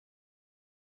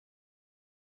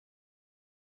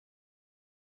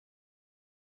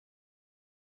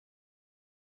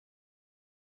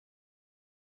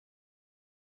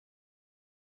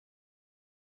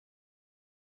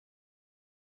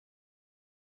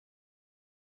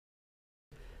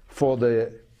for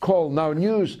the call. Now,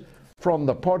 news from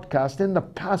the podcast. In the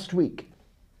past week,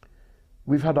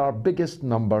 we've had our biggest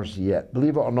numbers yet.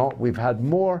 Believe it or not, we've had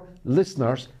more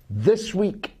listeners this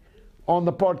week on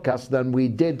the podcast than we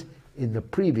did in the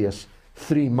previous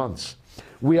 3 months.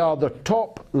 We are the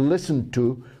top listened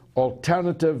to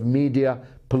alternative media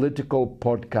political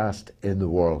podcast in the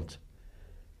world,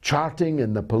 charting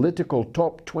in the political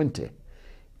top 20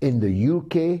 in the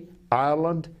UK,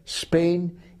 Ireland,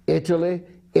 Spain, Italy,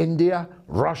 India,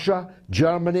 Russia,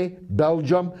 Germany,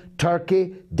 Belgium,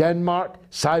 Turkey, Denmark,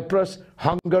 Cyprus,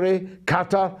 Hungary,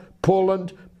 Qatar,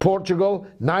 Poland, Portugal,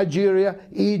 Nigeria,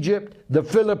 Egypt, the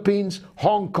Philippines,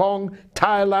 Hong Kong,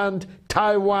 Thailand,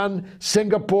 Taiwan,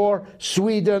 Singapore,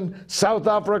 Sweden, South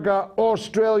Africa,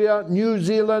 Australia, New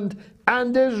Zealand,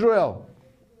 and Israel.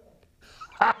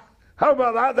 How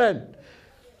about that then?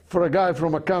 For a guy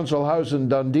from a council house in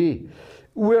Dundee.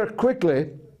 We're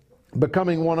quickly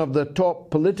becoming one of the top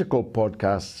political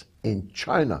podcasts in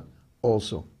China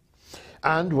also.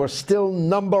 And we're still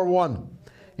number one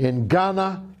in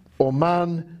Ghana,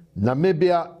 Oman,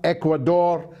 Namibia,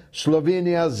 Ecuador,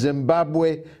 Slovenia,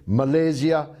 Zimbabwe,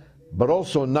 Malaysia, but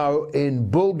also now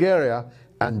in Bulgaria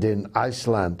and in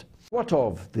Iceland. What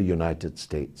of the United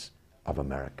States of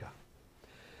America?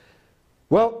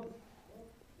 Well,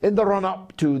 in the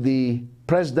run-up to the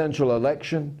presidential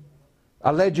election,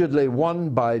 allegedly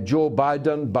won by Joe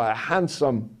Biden by a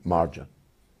handsome margin,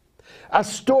 a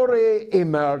story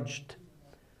emerged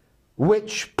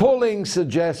which polling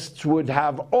suggests would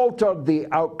have altered the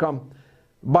outcome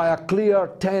by a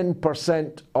clear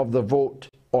 10% of the vote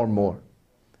or more,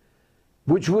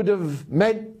 which would have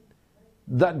meant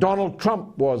that Donald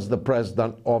Trump was the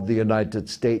president of the United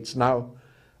States now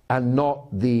and not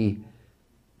the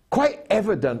quite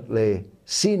evidently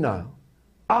senile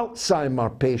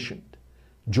Alzheimer patient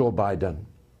Joe Biden.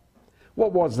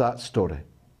 What was that story?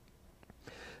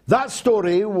 That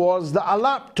story was that a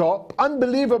laptop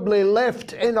unbelievably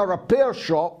left in a repair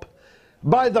shop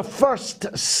by the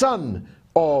first son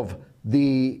of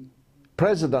the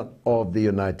President of the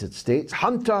United States,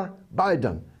 Hunter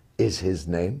Biden is his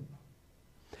name,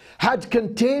 had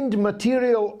contained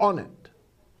material on it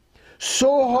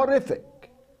so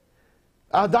horrific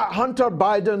that Hunter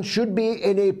Biden should be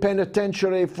in a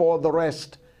penitentiary for the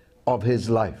rest of his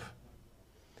life.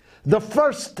 The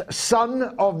first son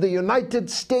of the United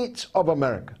States of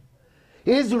America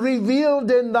is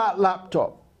revealed in that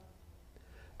laptop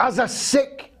as a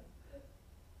sick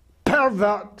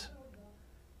pervert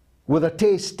with a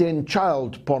taste in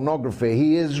child pornography.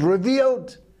 He is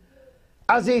revealed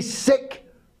as a sick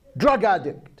drug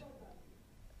addict,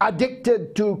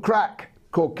 addicted to crack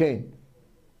cocaine.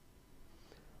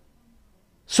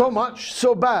 So much,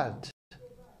 so bad.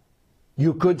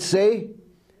 You could say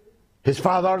his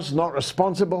father's not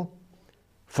responsible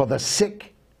for the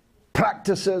sick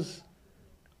practices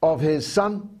of his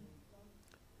son.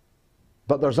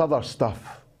 But there's other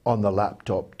stuff on the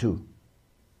laptop too.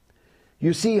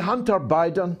 You see, Hunter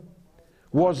Biden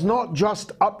was not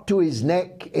just up to his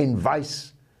neck in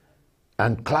vice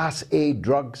and Class A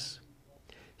drugs.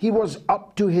 He was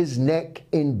up to his neck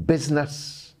in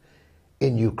business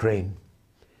in Ukraine,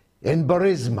 in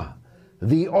Burisma,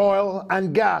 the oil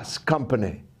and gas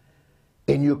company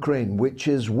in Ukraine, which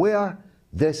is where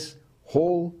this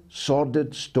whole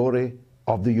sordid story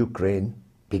of the Ukraine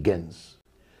begins.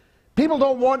 People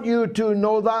don't want you to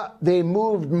know that. They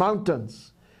moved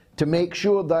mountains to make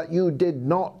sure that you did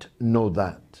not know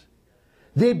that.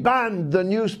 They banned the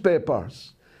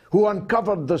newspapers who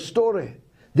uncovered the story.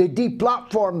 They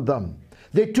deplatformed them.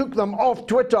 They took them off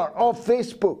Twitter, off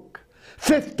Facebook.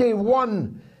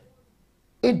 51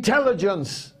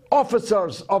 intelligence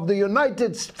officers of the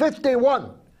United States,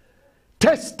 51,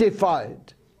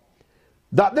 testified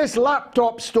that this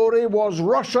laptop story was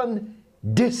Russian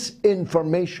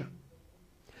disinformation.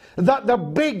 That the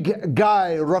big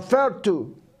guy referred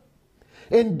to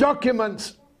in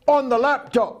documents on the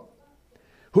laptop,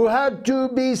 who had to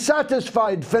be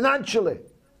satisfied financially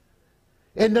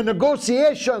in the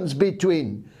negotiations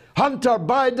between Hunter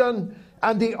Biden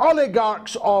and the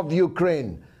oligarchs of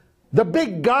Ukraine. The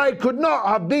big guy could not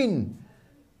have been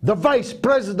the Vice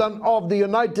President of the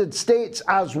United States,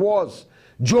 as was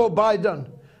Joe Biden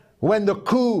when the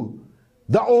coup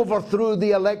that overthrew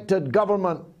the elected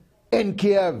government in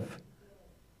Kiev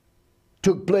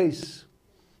took place.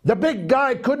 The big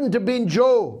guy couldn't have been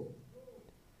Joe.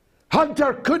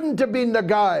 Hunter couldn't have been the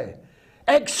guy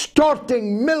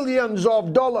extorting millions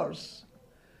of dollars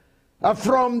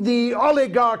from the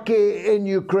oligarchy in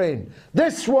Ukraine.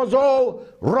 This was all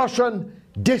Russian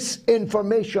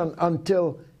disinformation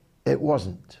until it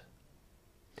wasn't.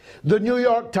 The New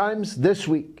York Times this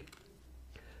week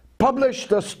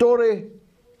published a story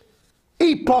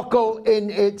epochal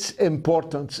in its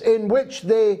importance, in which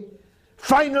they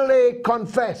finally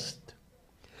confessed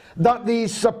that the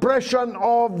suppression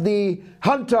of the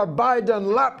Hunter Biden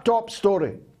laptop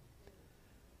story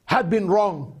had been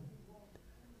wrong,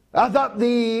 that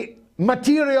the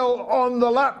material on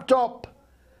the laptop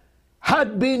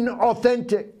had been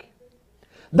authentic,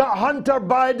 that Hunter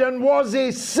Biden was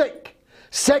a sick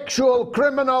sexual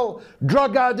criminal,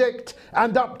 drug addict,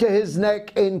 and up to his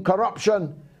neck in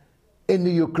corruption in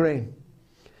the Ukraine,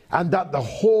 and that the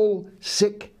whole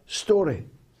sick story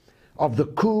of the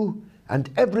coup and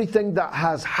everything that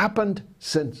has happened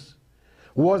since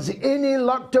was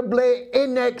ineluctably,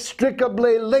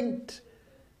 inextricably linked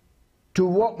to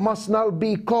what must now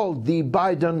be called the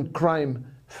Biden crime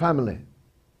family.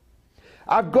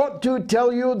 I've got to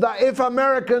tell you that if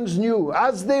Americans knew,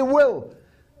 as they will,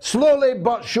 slowly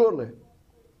but surely,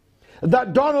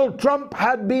 that Donald Trump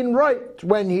had been right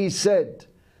when he said,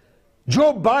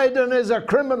 Joe Biden is a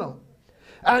criminal,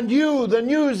 and you, the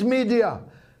news media,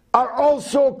 are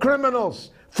also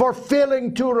criminals for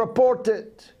failing to report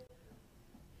it.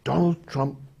 Donald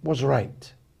Trump was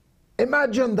right.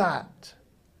 Imagine that.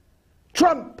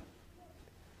 Trump,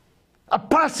 a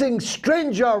passing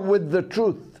stranger with the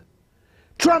truth.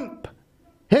 Trump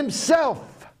himself,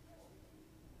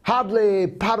 hardly a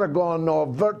paragon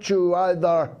of virtue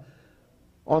either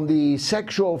on the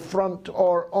sexual front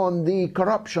or on the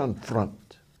corruption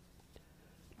front.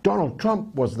 Donald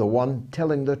Trump was the one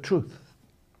telling the truth.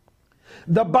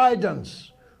 The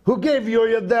Bidens, who gave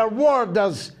you their word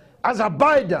as a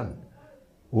Biden,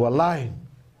 were lying.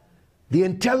 The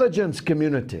intelligence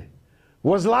community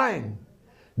was lying.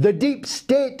 The deep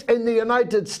state in the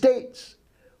United States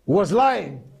was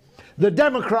lying. The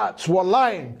Democrats were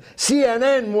lying.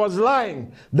 CNN was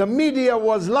lying. The media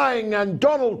was lying. And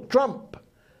Donald Trump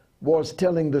was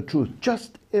telling the truth.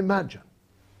 Just imagine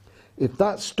if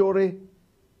that story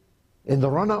in the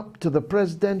run-up to the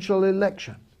presidential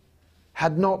election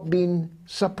had not been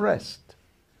suppressed,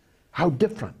 how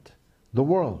different the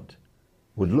world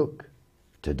would look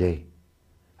today.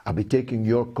 I'll be taking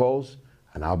your calls,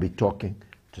 and I'll be talking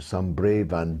to some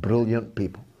brave and brilliant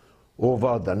people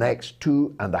over the next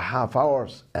 2.5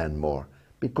 hours and more,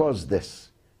 because this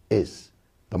is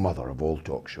the mother of all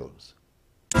talk shows.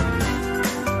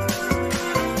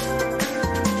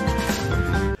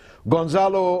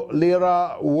 Gonzalo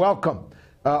Lira, welcome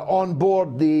on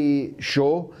board the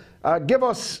show. Give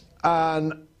us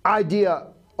an idea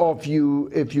of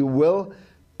you, if you will,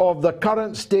 of the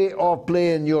current state of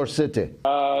play in your city.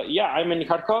 Yeah, I'm in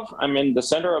Kharkov. I'm in the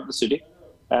center of the city.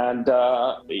 And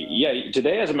yeah,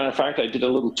 today, as a matter of fact, I did a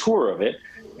little tour of it.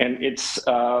 And it's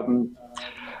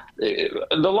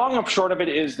the long and short of it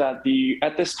is that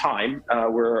at this time,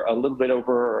 we're a little bit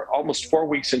over almost 4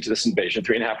 weeks into this invasion,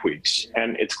 3.5 weeks.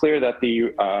 And it's clear that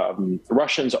the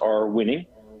Russians are winning.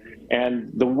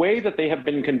 And the way that they have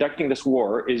been conducting this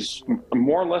war is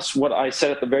more or less what I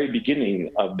said at the very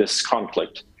beginning of this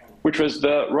conflict, which was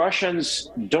the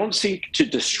Russians don't seek to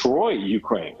destroy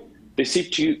Ukraine. They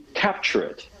seek to capture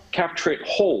it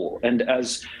whole, and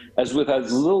as with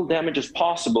as little damage as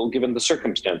possible given the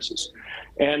circumstances.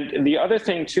 And the other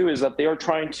thing, too, is that they are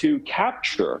trying to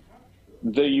capture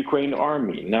the Ukraine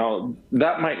army. Now,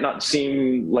 that might not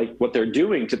seem like what they're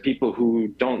doing to people who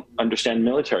don't understand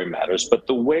military matters, but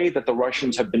the way that the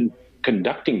Russians have been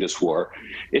conducting this war,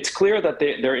 it's clear that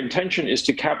their intention is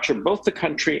to capture both the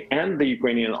country and the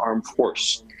Ukrainian armed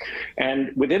force.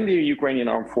 And within the Ukrainian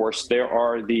armed force, there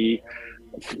are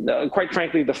quite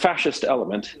frankly, the fascist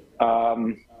element.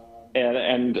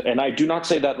 And I do not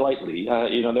say that lightly.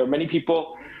 There are many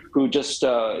people who just,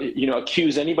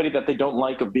 accuse anybody that they don't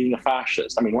like of being a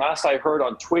fascist. I mean, last I heard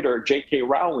on Twitter, J.K.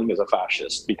 Rowling is a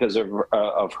fascist because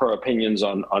of her opinions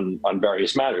on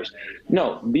various matters.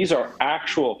 No, these are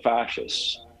actual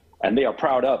fascists, and they are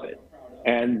proud of it.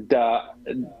 And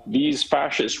these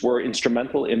fascists were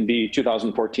instrumental in the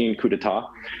 2014 coup d'etat.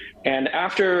 And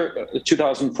after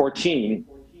 2014,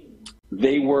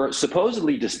 they were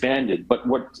supposedly disbanded, but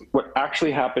what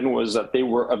actually happened was that they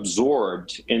were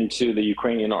absorbed into the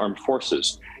Ukrainian armed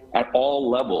forces at all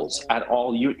levels,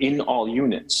 in all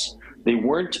units. They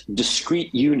weren't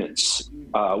discrete units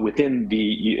within the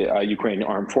Ukrainian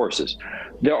armed forces.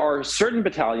 There are certain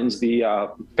battalions,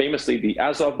 famously the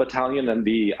Azov Battalion and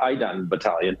the Aidan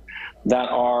Battalion, that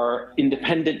are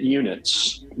independent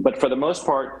units, but for the most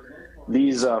part,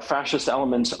 these fascist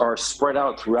elements are spread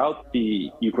out throughout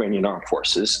the Ukrainian armed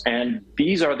forces, and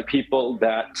these are the people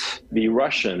that the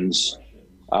Russians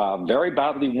very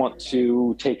badly want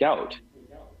to take out.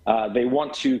 They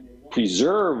want to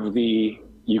preserve the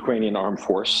Ukrainian armed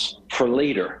force for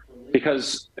later,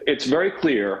 because it's very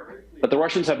clear that the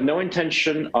Russians have no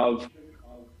intention of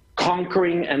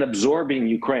conquering and absorbing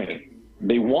Ukraine.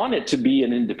 They want it to be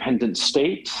an independent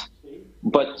state,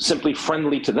 but simply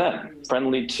friendly to them,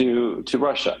 friendly to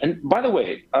Russia. And by the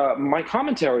way, my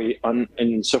commentary on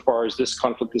insofar as this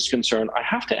conflict is concerned, I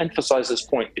have to emphasize this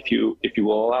point, if you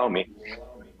will allow me.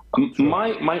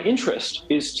 My interest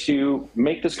is to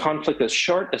make this conflict as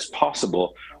short as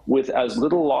possible with as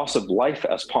little loss of life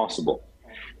as possible.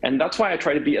 And that's why I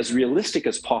try to be as realistic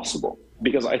as possible,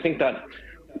 because I think that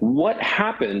what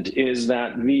happened is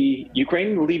that the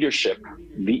Ukrainian leadership,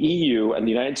 the EU and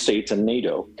the United States and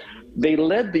NATO, they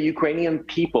led the Ukrainian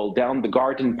people down the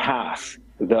garden path,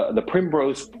 the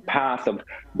primrose path of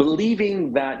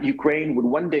believing that Ukraine would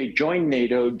one day join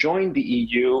NATO, join the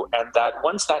EU, and that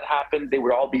once that happened, they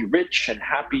would all be rich and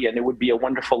happy and it would be a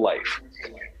wonderful life.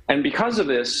 And because of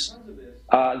this,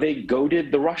 they goaded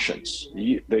the Russians.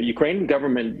 The Ukrainian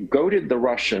government goaded the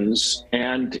Russians,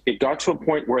 and it got to a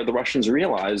point where the Russians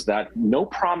realized that no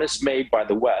promise made by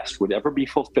the West would ever be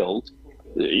fulfilled,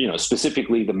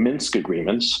 specifically the Minsk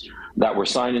agreements that were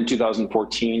signed in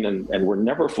 2014 and were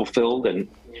never fulfilled. And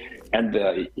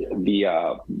the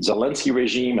Zelensky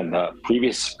regime and the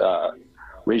previous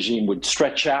regime would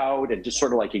stretch out and just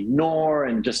sort of like ignore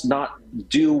and just not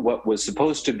do what was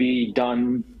supposed to be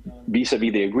done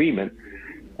vis-a-vis the agreement.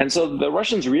 And so the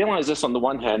Russians realized this on the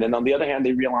one hand, and on the other hand,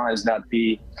 they realized that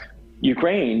the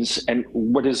Ukrainians, and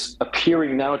what is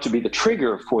appearing now to be the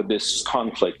trigger for this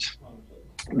conflict,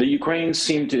 the Ukrainians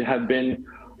seem to have been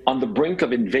on the brink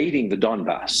of invading the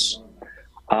Donbass.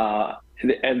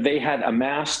 And they had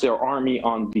amassed their army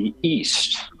on the east,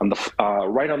 on the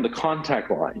right on the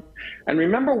contact line. And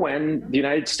remember when the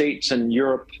United States and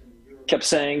Europe kept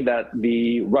saying that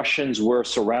the Russians were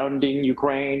surrounding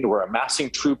Ukraine, were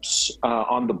amassing troops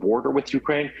on the border with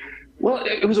Ukraine? Well,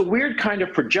 it was a weird kind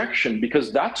of projection,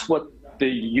 because that's what the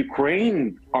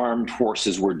Ukraine armed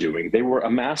forces were doing. They were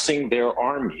amassing their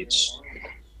armies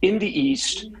in the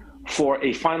east for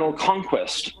a final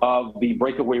conquest of the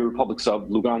breakaway republics of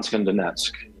Lugansk and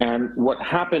Donetsk. And what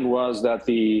happened was that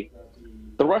the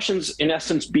Russians, in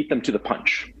essence, beat them to the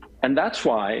punch. And that's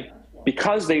why,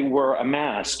 because they were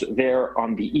amassed there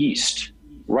on the east,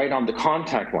 right on the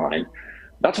contact line,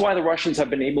 that's why the Russians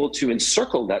have been able to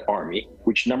encircle that army,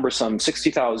 which numbers some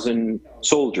 60,000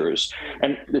 soldiers.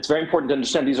 And it's very important to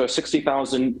understand these are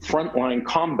 60,000 frontline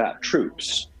combat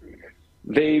troops.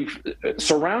 They've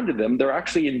surrounded them. They're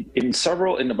actually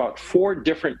in about 4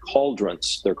 different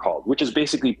cauldrons, they're called, which is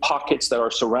basically pockets that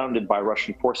are surrounded by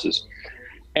Russian forces.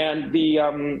 And the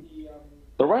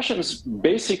Russians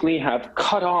basically have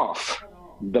cut off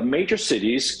the major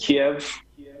cities, Kiev,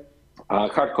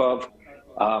 Kharkov,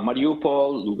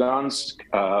 Mariupol, Lugansk,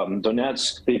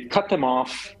 Donetsk. They've cut them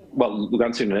off. Well,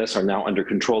 Lugansk and Donetsk are now under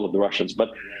control of the Russians, but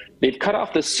they've cut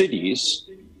off the cities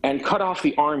and cut off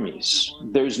the armies.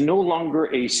 There's no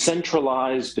longer a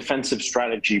centralized defensive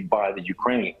strategy by the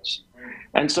Ukrainians.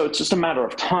 And so it's just a matter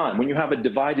of time. When you have a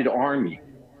divided army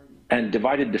and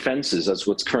divided defenses, that's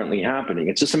what's currently happening.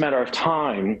 It's just a matter of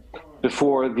time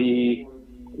before the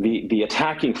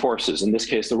attacking forces, in this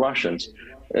case the Russians,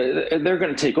 they're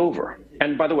going to take over.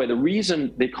 And by the way, the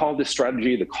reason they call this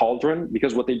strategy the cauldron,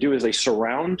 because what they do is they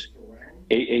surround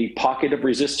a pocket of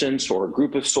resistance or a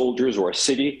group of soldiers or a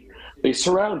city. They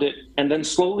surround it and then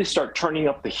slowly start turning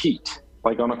up the heat,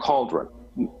 like on a cauldron.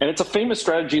 And it's a famous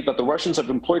strategy that the Russians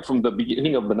have employed from the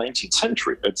beginning of the 19th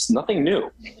century. It's nothing new.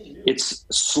 It's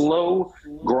slow,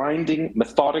 grinding,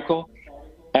 methodical.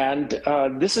 And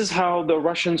this is how the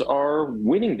Russians are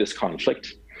winning this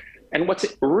conflict. And what's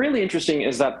really interesting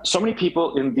is that so many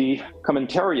people in the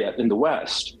commentariat in the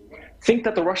West think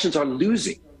that the Russians are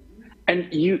losing.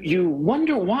 And you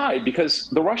wonder why, because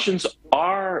the Russians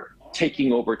are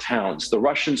taking over towns. The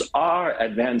Russians are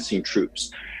advancing troops.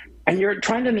 And you're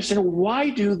trying to understand, why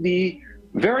do the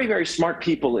very, very smart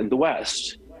people in the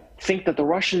West think that the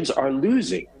Russians are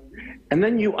losing? And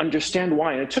then you understand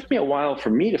why. And it took me a while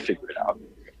for me to figure it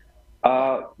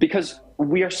out. Because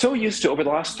we are so used to, over the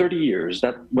last 30 years,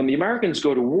 that when the Americans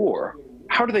go to war,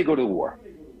 how do they go to war?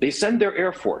 They send their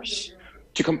Air Force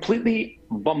to completely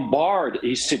bombard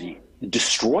a city,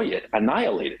 destroy it,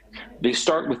 annihilate it. They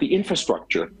start with the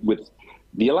infrastructure, with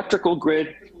the electrical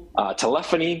grid,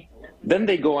 telephony. Then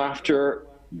they go after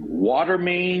water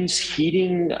mains,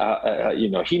 heating,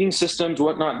 heating systems,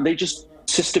 whatnot. They just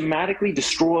systematically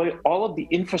destroy all of the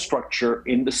infrastructure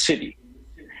in the city.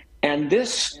 And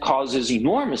this causes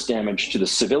enormous damage to the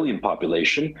civilian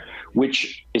population,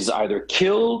 which is either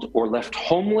killed or left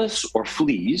homeless or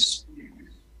flees.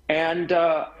 And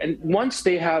once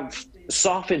they have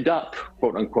softened up,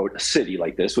 quote unquote, a city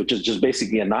like this, which is just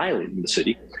basically annihilating the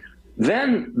city,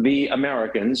 then the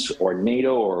Americans, or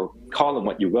NATO, or call them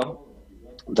what you will,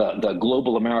 the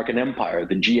global American empire,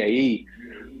 the GAE,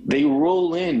 they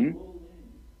roll in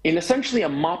essentially a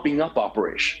mopping up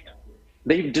operation.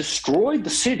 They've destroyed the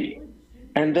city,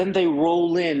 and then they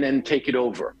roll in and take it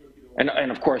over.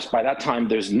 And of course, by that time,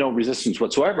 there's no resistance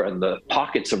whatsoever, and the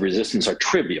pockets of resistance are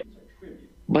trivial.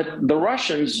 But the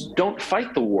Russians don't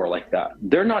fight the war like that.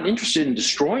 They're not interested in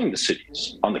destroying the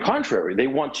cities. On the contrary, they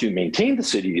want to maintain the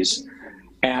cities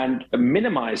and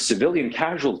minimize civilian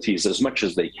casualties as much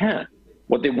as they can.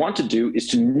 What they want to do is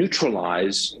to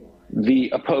neutralize the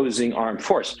opposing armed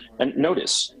force. And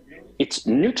notice, it's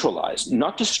neutralize,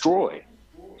 not destroy.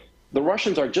 The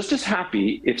Russians are just as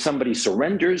happy if somebody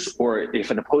surrenders or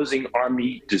if an opposing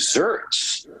army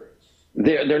deserts.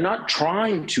 They're not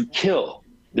trying to kill.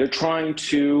 They're trying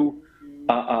to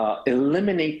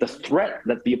eliminate the threat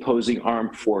that the opposing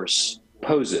armed force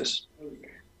poses.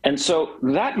 And so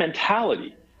that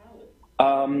mentality,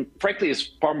 frankly,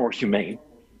 is far more humane.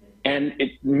 And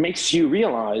it makes you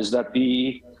realize that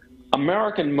the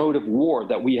American mode of war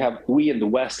that we in the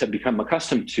West have become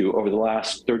accustomed to over the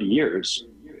last 30 years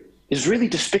is really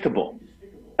despicable.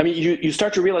 I mean, you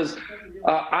start to realize,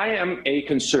 I am a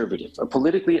conservative.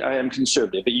 Politically, I am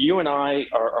conservative. But you and I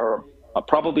are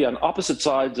probably on opposite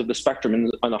sides of the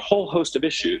spectrum on a whole host of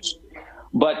issues.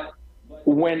 But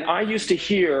when I used to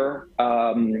hear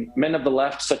men of the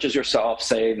left, such as yourself,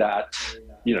 say that,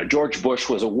 you know, George Bush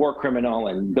was a war criminal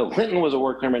and Bill Clinton was a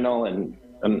war criminal and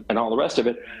all the rest of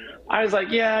it, I was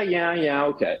like, yeah,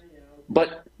 okay.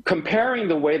 But comparing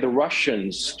the way the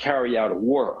Russians carry out a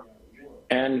war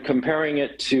and comparing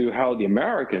it to how the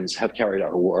Americans have carried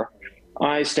out a war,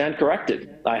 I stand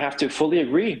corrected. I have to fully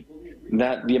agree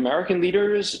that the American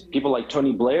leaders, people like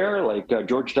Tony Blair, like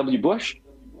George W. Bush,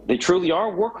 they truly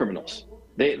are war criminals.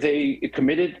 They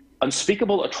committed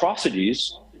unspeakable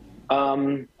atrocities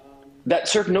that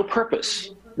served no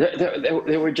purpose.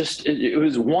 They were just, it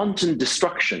was wanton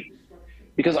destruction.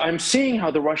 Because I'm seeing how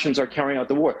the Russians are carrying out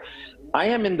the war. I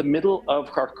am in the middle of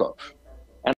Kharkov,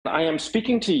 and I am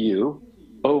speaking to you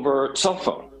over cell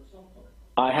phone.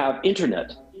 I have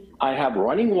internet. I have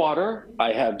running water.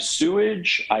 I have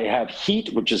sewage. I have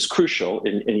heat, which is crucial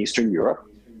in Eastern Europe.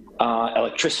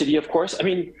 Electricity, of course. I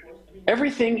mean,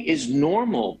 everything is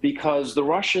normal because the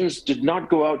Russians did not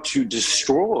go out to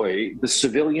destroy the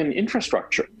civilian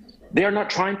infrastructure. They are not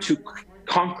trying to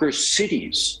conquer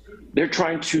cities. They're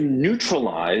trying to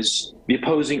neutralize the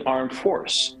opposing armed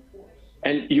force.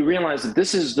 And you realize that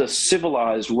this is the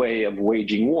civilized way of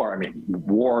waging war. I mean,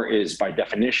 war is by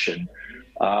definition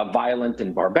violent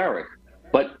and barbaric,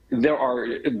 but there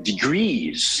are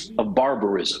degrees of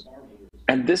barbarism.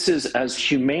 And this is as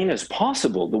humane as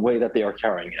possible, the way that they are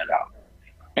carrying it out.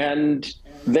 And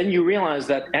then you realize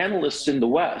that analysts in the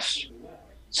West,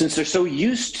 since they're so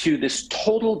used to this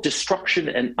total destruction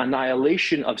and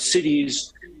annihilation of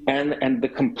cities and the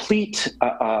complete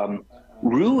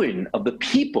ruin of the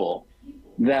people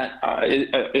that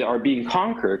are being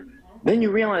conquered, then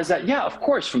you realize that, yeah, of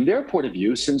course, from their point of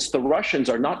view, since the Russians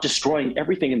are not destroying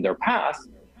everything in their path,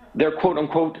 they're, quote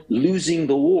unquote, losing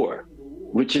the war,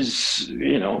 which is,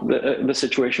 you know, the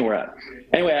situation we're at.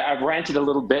 Anyway, I've ranted a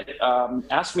little bit.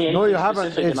 Ask me anything. No, you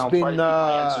haven't.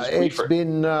 It's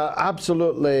been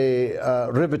absolutely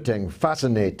riveting,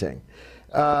 fascinating.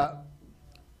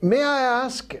 May I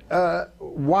ask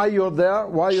why you're there?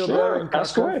 Why you're there in Kharkov?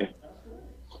 Ask away.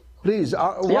 Please.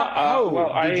 How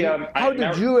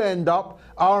did you end up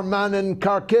our man in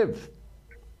Kharkiv?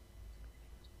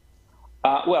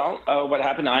 What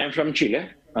happened? I am from Chile.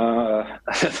 My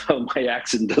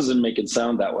accent doesn't make it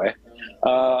sound that way.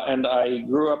 And I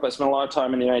grew up. I spent a lot of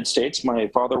time in the United States. My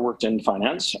father worked in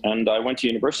finance, and I went to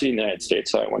university in the United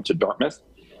States. I went to Dartmouth.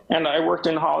 And I worked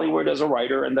in Hollywood as a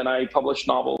writer, and then I published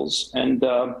novels, and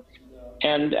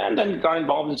then got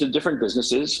involved into different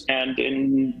businesses. And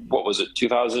in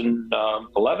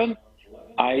 2011,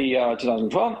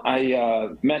 2012, I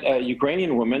met a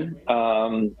Ukrainian woman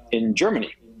in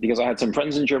Germany because I had some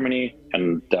friends in Germany,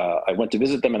 and I went to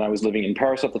visit them, and I was living in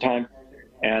Paris at the time.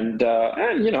 And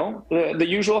you know, the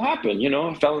usual happened. You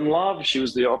know, fell in love. She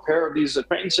was the au pair of these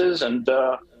acquaintances, and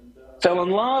fell in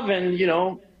love, and you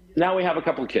know. Now we have a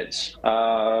couple of kids,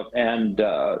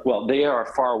 well, they are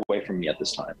far away from me at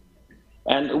this time.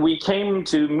 And we came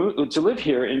to live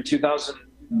here in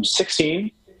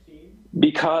 2016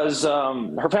 because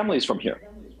her family is from here.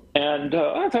 And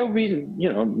I thought it would be,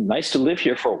 you know, nice to live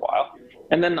here for a while.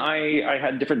 And then I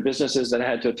had different businesses that I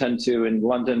had to attend to in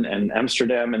London and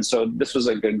Amsterdam. And so this was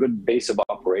like a good base of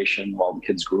operation while the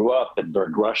kids grew up and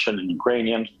learned Russian and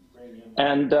Ukrainian.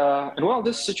 And well,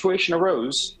 this situation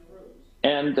arose,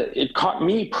 and it caught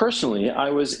me personally. I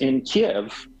was in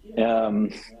Kiev.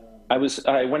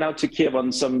 I went out to Kiev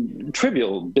on some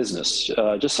trivial business,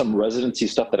 just some residency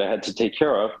stuff that I had to take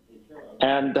care of.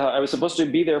 And I was supposed to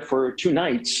be there for 2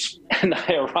 nights, and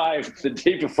I arrived the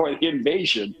day before the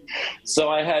invasion. So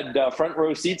I had front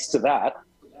row seats to that.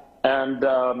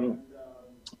 And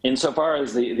insofar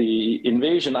as the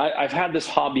invasion, I've had this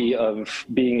hobby of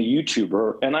being a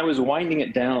YouTuber, and I was winding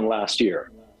it down last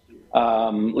year.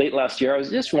 Late last year, I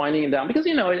was just winding it down because,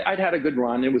 you know, I'd had a good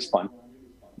run. It was fun.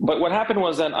 But what happened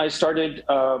was that I started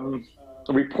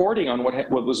reporting on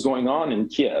what was going on in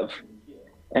Kiev.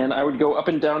 And I would go up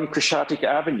and down Krishatik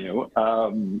Avenue,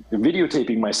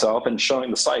 videotaping myself and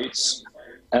showing the sights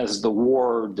as the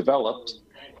war developed.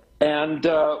 And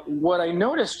what I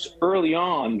noticed early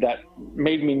on that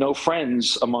made me no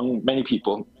friends among many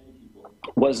people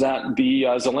was that the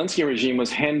Zelensky regime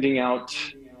was handing out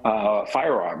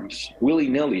firearms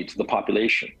willy-nilly to the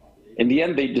population. In the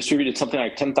end, they distributed something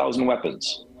like 10,000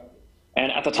 weapons. And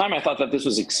at the time, I thought that this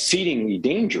was exceedingly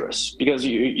dangerous because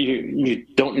you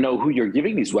don't know who you're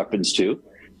giving these weapons to.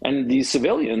 And these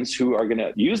civilians who are going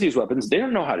to use these weapons, they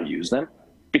don't know how to use them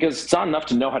because it's not enough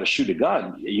to know how to shoot a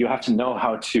gun. You have to know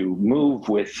how to move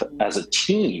with as a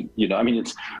team. You know, I mean,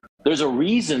 there's a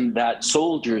reason that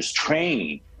soldiers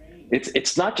train.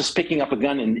 It's not just picking up a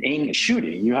gun and aiming and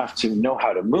shooting. You have to know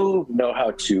how to move, know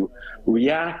how to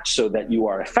react so that you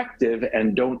are effective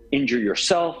and don't injure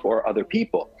yourself or other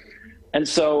people. And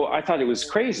so I thought it was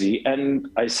crazy. And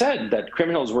I said that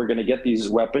criminals were going to get these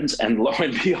weapons, and lo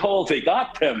and behold, they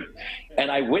got them.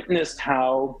 And I witnessed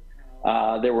how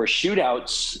there were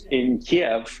shootouts in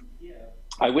Kiev.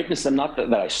 I witnessed them, not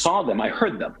that I saw them, I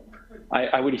heard them.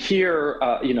 I would hear,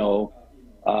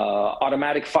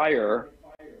 automatic fire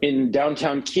in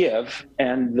downtown Kiev,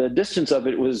 and the distance of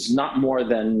it was not more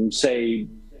than, say,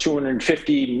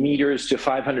 250 meters to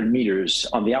 500 meters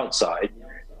on the outside,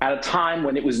 at a time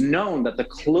when it was known that the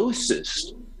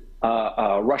closest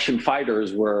Russian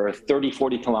fighters were 30,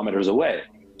 40 kilometers away.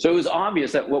 So it was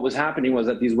obvious that what was happening was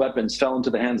that these weapons fell into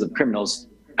the hands of criminals,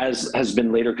 as has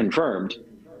been later confirmed.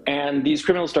 And these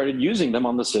criminals started using them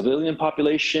on the civilian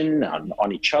population,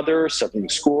 on each other, settling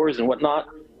scores and whatnot.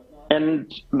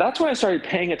 And that's why I started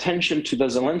paying attention to the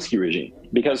Zelensky regime,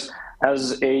 because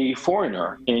as a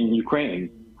foreigner in Ukraine,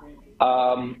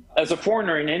 as a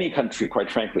foreigner in any country, quite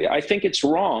frankly, I think it's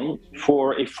wrong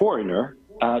for a foreigner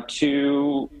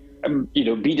to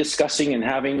be discussing and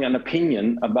having an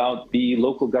opinion about the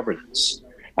local governance.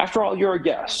 After all, you're a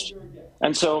guest.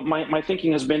 And so my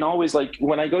thinking has been always like,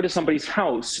 when I go to somebody's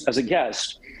house as a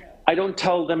guest, I don't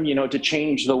tell them, to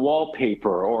change the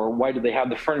wallpaper or why do they have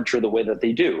the furniture the way that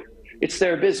they do. It's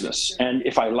their business. And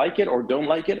if I like it or don't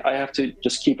like it, I have to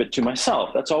just keep it to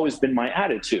myself. That's always been my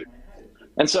attitude.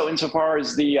 And so insofar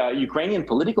as the Ukrainian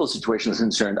political situation is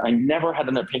concerned, I never had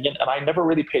an opinion, and I never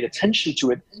really paid attention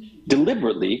to it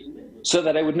deliberately so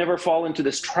that I would never fall into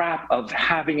this trap of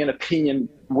having an opinion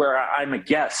where I'm a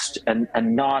guest and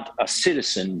not a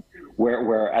citizen,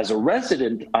 where as a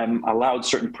resident, I'm allowed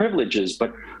certain privileges,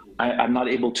 but I'm not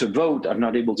able to vote, I'm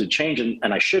not able to change,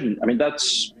 and I shouldn't. I mean,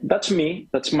 that's me,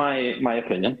 that's my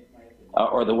opinion,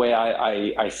 or the way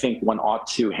I think one ought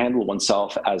to handle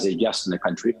oneself as a guest in the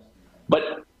country.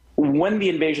 But when the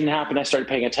invasion happened, I started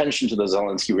paying attention to the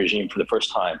Zelensky regime for the first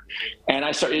time. And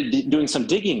I started doing some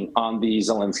digging on the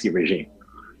Zelensky regime.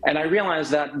 And I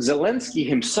realized that Zelensky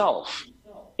himself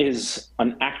is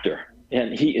an actor,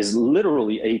 and he is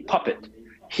literally a puppet.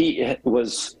 He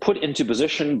was put into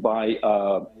position by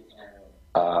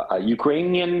a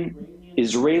Ukrainian,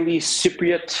 Israeli,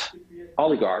 Cypriot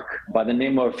oligarch by the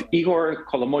name of Igor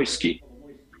Kolomoisky,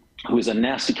 who is a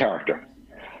nasty character.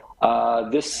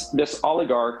 This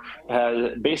oligarch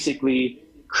has basically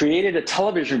created a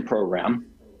television program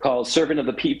called Servant of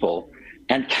the People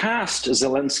and cast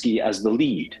Zelensky as the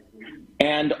lead,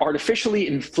 and artificially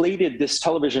inflated this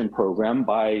television program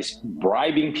by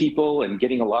bribing people and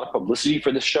getting a lot of publicity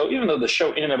for the show, even though the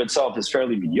show in and of itself is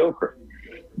fairly mediocre.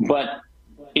 But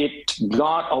it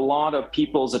got a lot of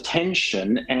people's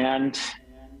attention, and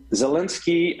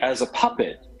Zelensky as a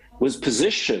puppet was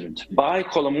positioned by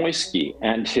Kolomoisky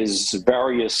and his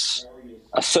various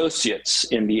associates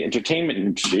in the entertainment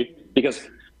industry, because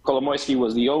Kolomoisky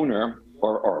was the owner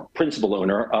or principal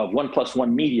owner of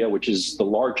 1+1 Media, which is the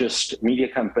largest media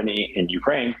company in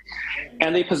Ukraine.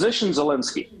 And they positioned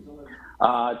Zelensky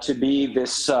to be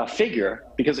this figure,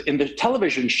 because in the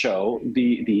television show,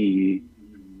 the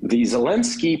the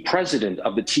Zelensky president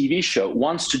of the TV show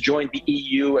wants to join the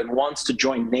EU and wants to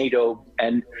join NATO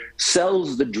and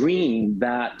sells the dream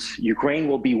that Ukraine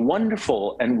will be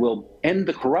wonderful and will end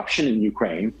the corruption in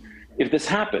Ukraine if this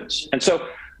happens. And so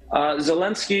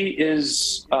Zelensky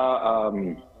is,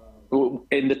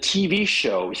 in the TV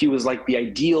show, he was like the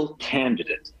ideal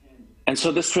candidate. And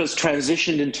so this was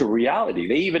transitioned into reality.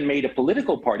 They even made a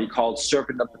political party called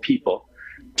Servant of the People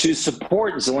to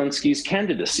support Zelensky's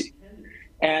candidacy.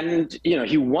 And, you know,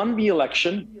 he won the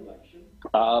election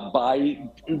by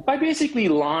basically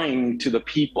lying to the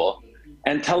people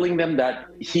and telling them that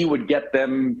he would get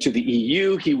them to the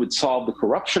EU, he would solve the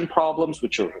corruption problems,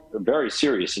 which are very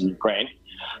serious in Ukraine.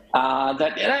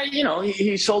 You know,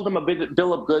 he sold them a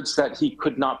bill of goods that he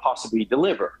could not possibly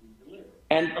deliver.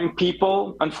 And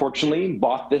people, unfortunately,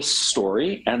 bought this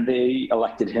story and they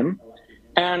elected him.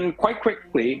 And quite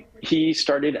quickly, he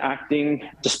started acting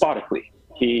despotically.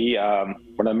 One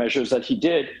of the measures that he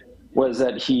did was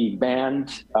that he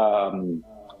banned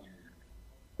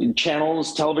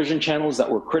television channels that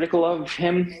were critical of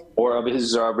him or of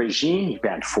his regime. He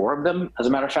banned 4 of them, as a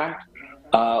matter of fact,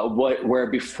 where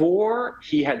before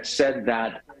he had said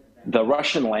that the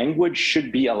Russian language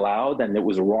should be allowed and it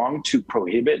was wrong to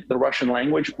prohibit the Russian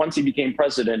language. Once he became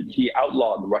president, he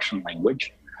outlawed the Russian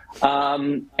language.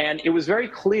 And it was very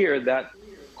clear that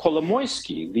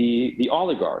Kolomoisky, the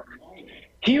oligarch,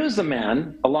 he was the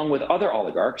man, along with other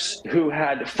oligarchs, who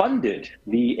had funded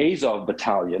the Azov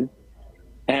Battalion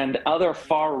and other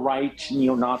far-right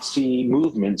neo-Nazi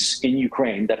movements in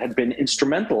Ukraine that had been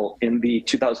instrumental in the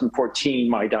 2014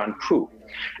 Maidan coup.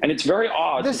 And it's very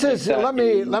odd. This is let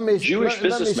me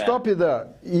stop you there.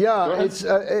 Yeah,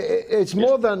 it's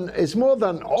more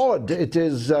than odd. It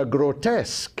is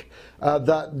grotesque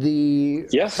that the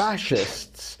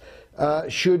fascists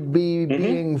should be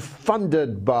being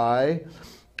funded by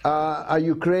a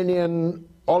Ukrainian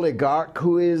oligarch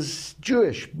who is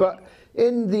Jewish. But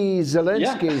in the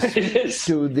Zelensky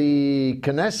to the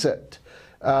Knesset,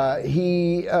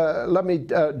 let me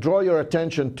draw your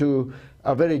attention to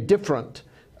a very different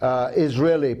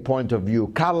Israeli point of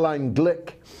view. Caroline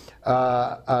Glick,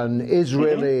 an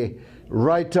Israeli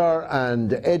writer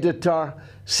and editor,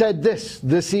 said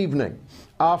this evening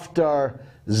after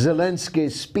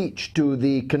Zelensky's speech to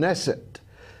the Knesset,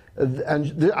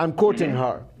 and I'm quoting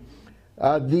her,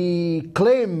 the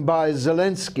claim by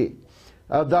Zelensky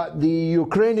that the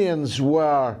Ukrainians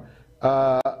were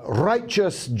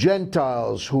righteous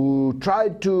Gentiles who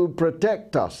tried to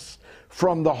protect us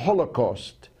from the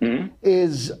Holocaust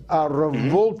is a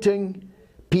revolting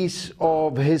piece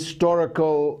of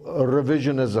historical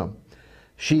revisionism.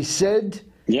 She said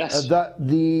that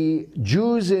the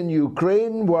Jews in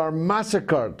Ukraine were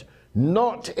massacred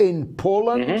not in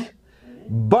Poland,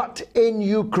 but in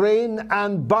Ukraine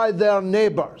and by their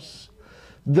neighbors.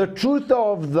 The truth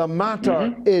of the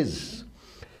matter is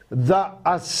that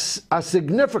a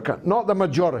significant, not the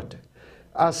majority,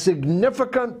 a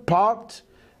significant part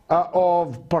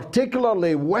of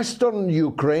particularly Western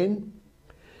Ukraine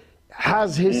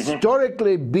has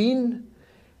historically been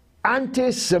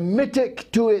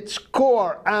anti-Semitic to its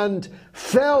core and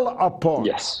fell upon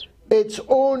its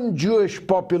own Jewish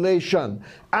population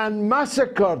and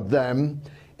massacred them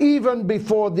even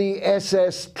before the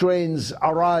SS trains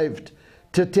arrived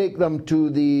to take them to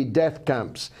the death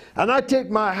camps. And I take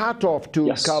my hat off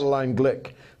to Caroline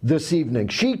Glick this evening.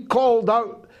 She called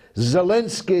out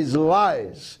Zelensky's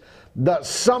lies that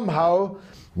somehow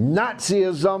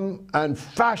Nazism and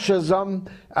fascism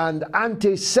and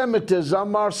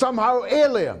anti-Semitism are somehow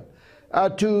alien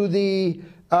to the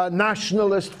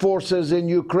nationalist forces in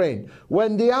Ukraine,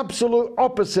 when the absolute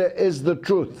opposite is the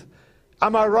truth.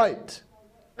 Am I right?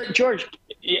 George,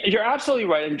 you're absolutely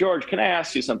right. And George, can I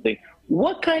ask you something?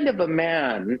 What kind of a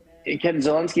man can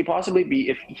Zelensky possibly be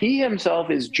if he himself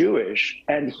is Jewish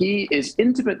and he is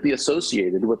intimately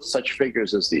associated with such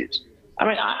figures as these? I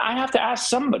mean, I have to ask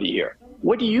somebody here.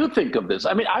 What do you think of this?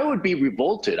 I mean, I would be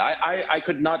revolted. I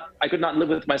could not live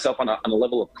with myself on a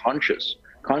level of conscience.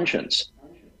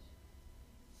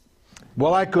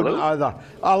 Well, I couldn't either.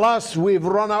 Alas, we've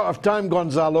run out of time,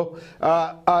 Gonzalo.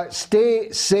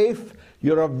 Stay safe.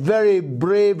 You're a very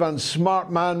brave and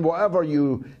smart man, whatever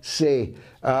you say,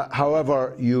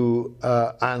 however you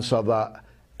answer that.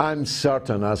 I'm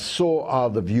certain, as so are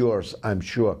the viewers, I'm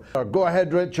sure. Go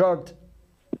ahead, Richard.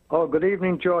 Oh, good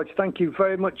evening, George. Thank you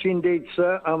very much indeed,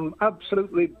 sir. I'm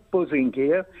absolutely buzzing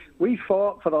here. We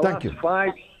fought for the last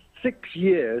 5-6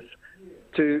 years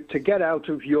to get out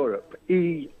of Europe,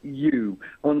 EU,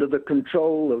 under the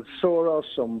control of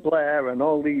Soros and Blair and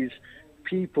all these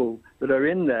people that are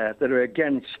in there that are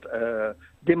against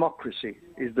democracy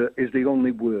is the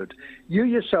only word. You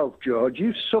yourself, George,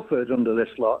 you suffered under this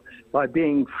lot by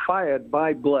being fired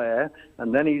by Blair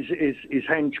and then his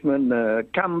henchman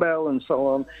Campbell and so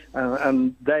on,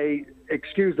 and they,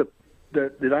 excuse the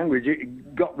language,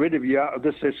 it got rid of you out of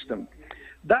the system.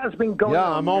 That has been going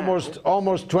on. Yeah, I'm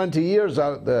almost 20 years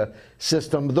out the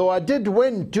system, though I did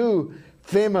win 2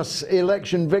 famous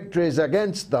election victories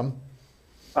against them.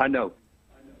 I know.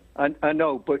 I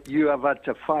know, but you have had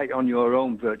to fight on your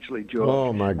own virtually, George.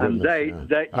 Oh, my goodness.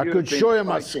 And I could show you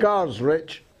my scars,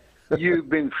 Rich. You've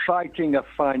been fighting a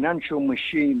financial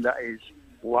machine that is,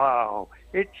 wow.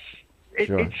 It's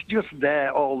just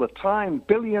there all the time.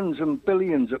 Billions and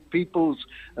billions of people's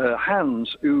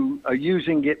hands who are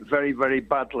using it very, very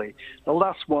badly. The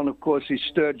last one, of course, is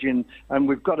Sturgeon, and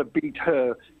we've got to beat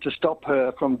her to stop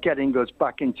her from getting us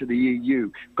back into the EU,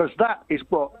 because that is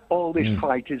what all this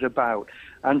fight is about.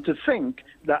 And to think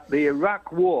that the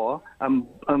Iraq war and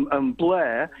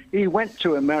Blair, he went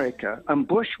to America and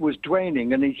Bush was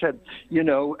draining, and he said, you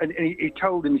know, and he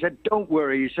told him, he said, don't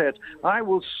worry, he said, I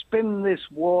will spin this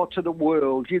war to the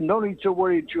world. You no need to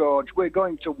worry, George, we're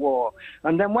going to war.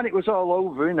 And then when it was all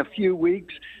over in a few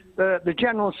weeks, the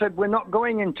general said, we're not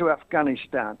going into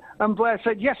Afghanistan. And Blair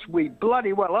said, yes, we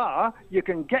bloody well are. You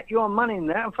can get your money in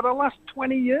there. And for the last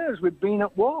 20 years, we've been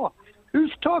at war.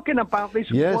 Who's talking about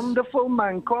this wonderful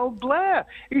man called Blair?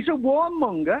 He's a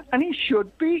warmonger, and he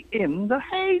should be in The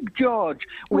Hague, George.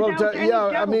 Well,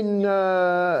 I mean,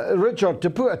 Richard, to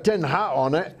put a tin hat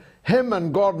on it, him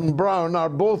and Gordon Brown are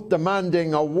both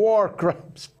demanding a war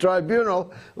crimes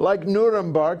tribunal like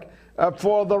Nuremberg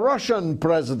for the Russian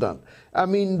president. I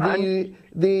mean,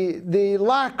 the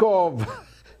lack of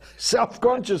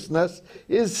self-consciousness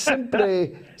is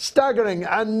simply staggering,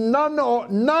 and none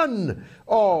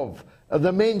of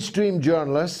the mainstream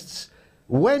journalists,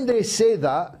 when they say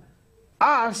that,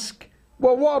 ask,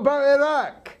 well, what about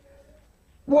Iraq?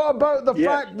 What about the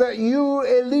fact that you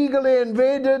illegally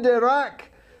invaded Iraq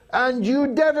and you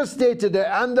devastated it,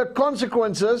 and the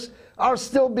consequences are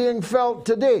still being felt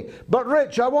today? But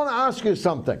Rich, I want to ask you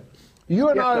something. You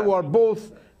and I were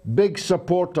both big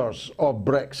supporters of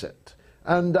Brexit,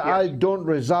 and I don't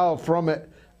resolve from it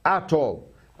at all.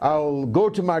 I'll go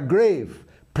to my grave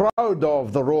proud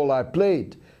of the role I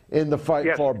played in the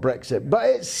fight for Brexit. But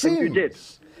it seems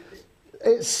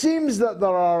that there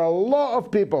are a lot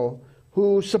of people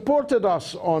who supported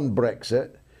us on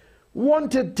Brexit,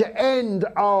 wanted to end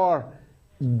our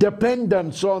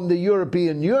dependence on the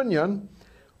European Union,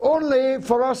 only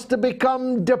for us to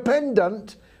become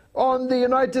dependent on the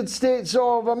United States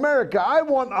of America. I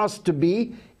want us to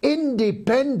be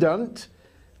independent,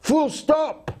 full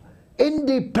stop,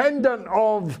 independent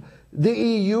of the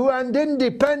EU and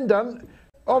independent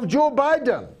of Joe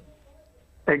Biden.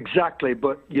 Exactly,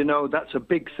 but you know, that's a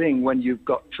big thing when you've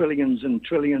got trillions and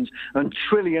trillions and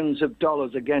trillions of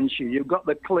dollars against you. You've got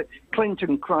the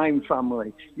Clinton crime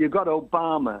family, you've got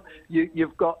Obama,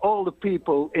 you've got all the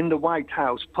people in the White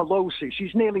House, Pelosi,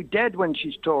 she's nearly dead when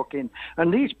she's talking,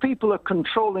 and these people are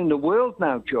controlling the world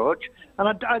now, George, and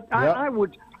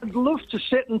I'd love to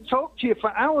sit and talk to you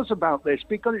for hours about this,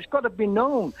 because it's got to be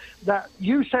known that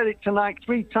you said it tonight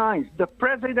 3 times. The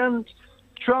President,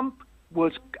 Trump,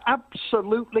 was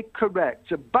absolutely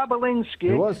correct. Babolinsky,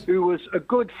 who was a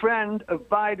good friend of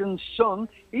Biden's son,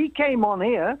 he came on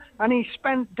here and he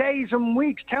spent days and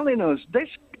weeks telling us this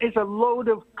is a load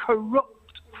of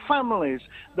corrupt families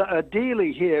that are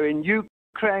dealing here in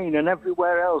Ukraine and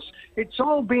everywhere else. It's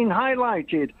all been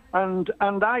highlighted. And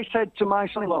I said to my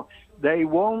son-in-law, they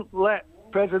won't let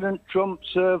President Trump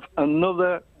serve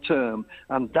another term,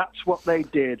 and that's what they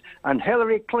did. And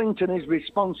Hillary Clinton is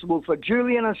responsible for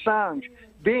Julian Assange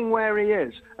being where he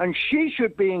is, and she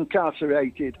should be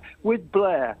incarcerated with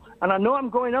Blair. And I know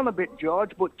I'm going on a bit,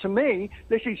 George, but to me,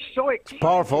 this is so exciting.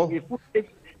 Powerful.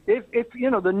 If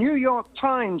you know, the New York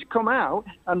Times come out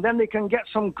and then they can get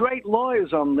some great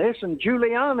lawyers on this, and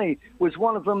Giuliani was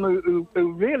one of them who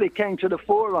really came to the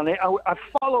fore on it. I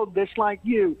followed this like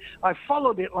you. I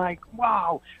followed it like,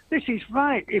 wow, this is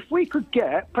right. If we could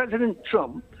get President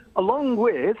Trump, along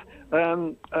with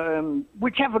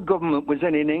whichever government was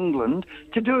in England,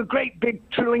 to do a great big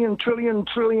trillion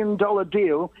dollar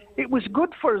deal, it was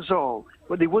good for us all.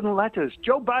 But they wouldn't let us.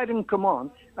 Joe Biden come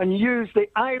on and use the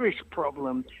Irish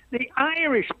problem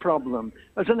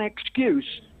as an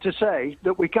excuse to say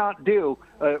that we can't deal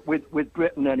with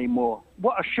Britain anymore.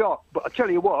 What a shock. But I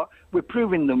tell you what, we're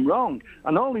proving them wrong.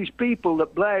 And all these people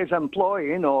that Blair is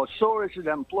employing or Soros is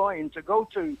employing to go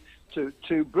to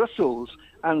to Brussels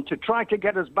and to try to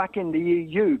get us back in the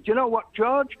EU. Do you know what,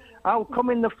 George? I'll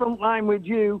come in the front line with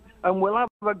you and we'll have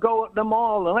a go at them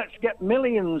all, and let's get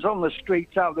millions on the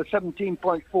streets out of the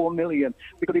 17.4 million.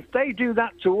 Because if they do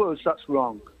that to us, that's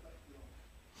wrong.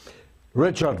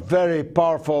 Richard, very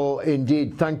powerful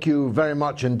indeed. Thank you very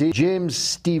much indeed. James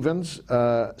Stevens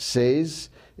says,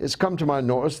 it's come to my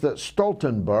notice that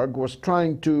Stoltenberg was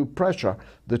trying to pressure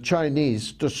the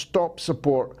Chinese to stop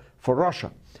support for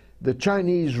Russia. The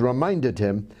Chinese reminded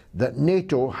him that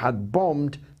NATO had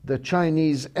bombed the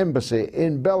Chinese embassy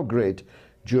in Belgrade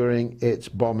during its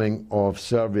bombing of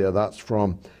Serbia. That's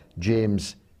from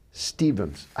James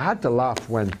Stevens. I had to laugh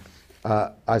when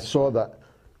I saw that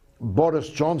Boris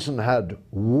Johnson had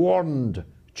warned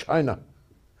China.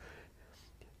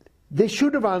 They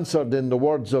should have answered in the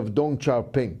words of Deng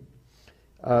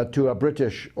Xiaoping to a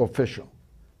British official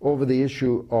over the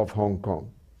issue of Hong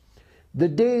Kong. The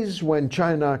days when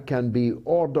China can be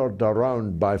ordered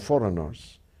around by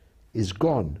foreigners is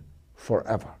gone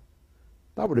forever.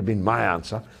 That would have been my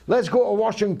answer. Let's go to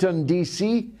Washington,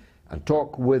 D.C. and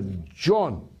talk with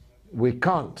John. We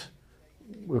can't.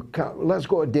 Let's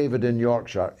go to David in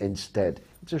Yorkshire instead.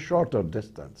 It's a shorter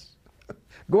distance.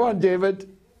 Go on, David.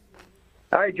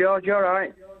 Hi, George. All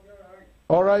right?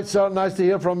 All right, sir. Nice to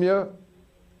hear from you.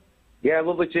 Yeah,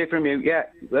 lovely to hear from you. Yeah,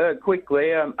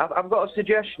 quickly, I've got a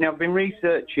suggestion. I've been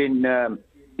researching the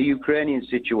Ukrainian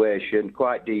situation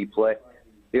quite deeply.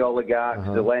 The oligarchs,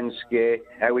 Zelensky,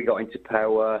 how we got into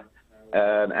power,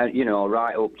 and, you know,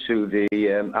 right up to the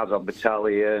Azov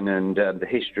Battalion and the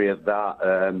history of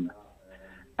that.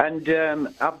 I've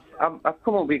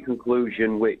come up with a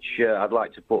conclusion which I'd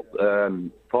like to put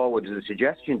forward as a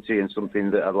suggestion to you, and something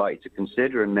that I'd like you to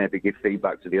consider and maybe give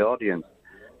feedback to the audience.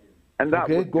 And that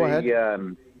would go be,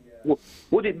 ahead.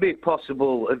 Would it be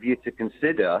possible of you to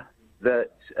consider that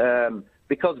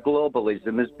because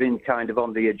globalism has been kind of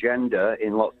on the agenda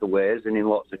in lots of ways and in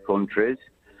lots of countries,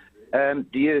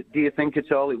 do you think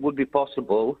at all it would be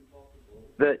possible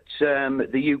that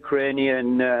the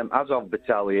Ukrainian Azov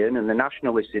Battalion and the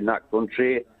nationalists in that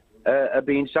country are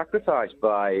being sacrificed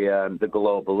by the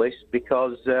globalists,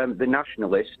 because the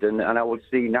nationalists, and I would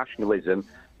see nationalism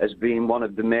as being one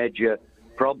of the major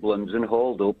problems and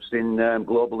hold-ups in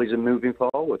globalism moving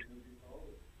forward?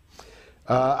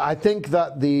 I think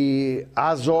that the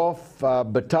Azov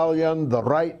Battalion, the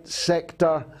right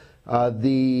sector,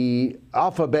 the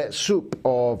alphabet soup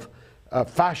of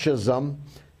fascism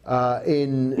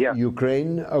in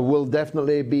Ukraine will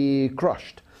definitely be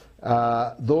crushed.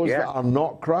 Those that are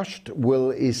not crushed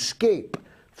will escape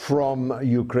from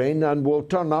Ukraine and will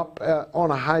turn up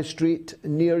on a high street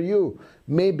near you,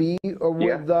 maybe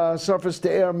with a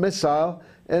surface-to-air missile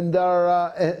in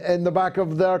the back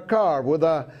of their car, with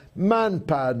a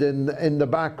man-pad in the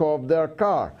back of their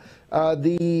car.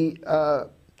 The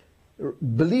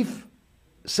belief,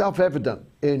 self-evident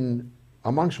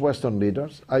amongst Western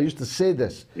leaders. I used to say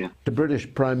this to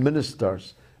British prime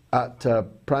ministers at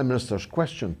Prime Minister's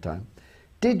Question Time.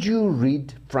 Did you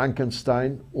read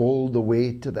Frankenstein all the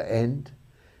way to the end?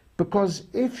 Because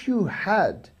if you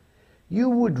had, you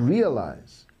would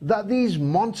realize that these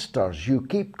monsters you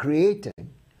keep creating,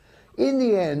 in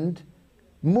the end,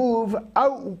 move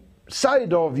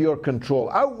outside of your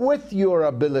control, out with your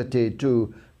ability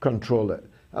to control it.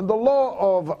 And the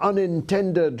law of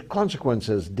unintended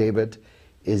consequences, David,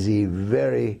 is a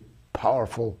very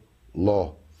powerful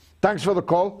law. Thanks for the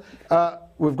call.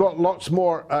 We've got lots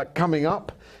more coming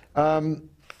up.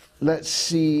 Let's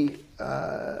see.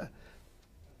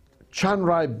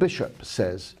 Chanrai Bishop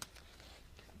says,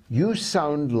 you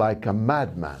sound like a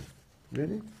madman.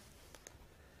 Really?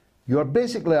 You're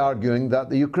basically arguing that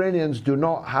the Ukrainians do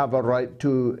not have a right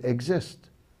to exist.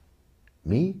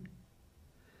 Me?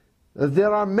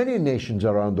 There are many nations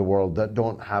around the world that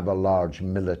don't have a large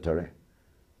military.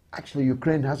 Actually,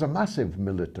 Ukraine has a massive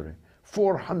military,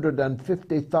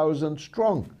 450,000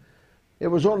 strong. It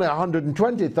was only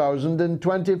 120,000 in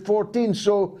 2014,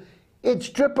 so it's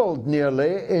tripled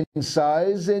nearly in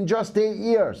size in just 8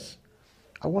 years.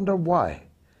 I wonder why.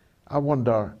 I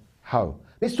wonder how.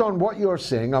 Based on what you're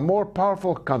saying, a more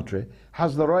powerful country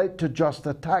has the right to just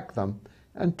attack them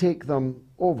and take them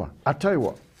over. I'll tell you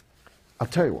what,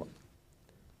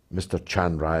 Mr.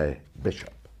 Chanrai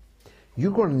Bishop,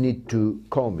 you're going to need to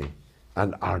call me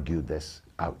and argue this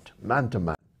out, man to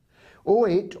man.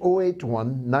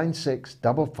 08081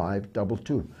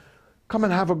 965522. Come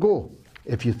and have a go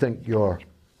if you think you're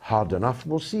hard enough.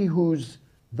 We'll see who's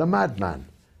the madman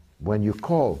when you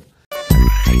call.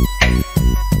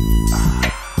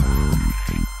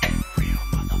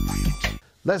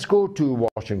 Let's go to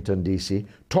Washington, D.C.,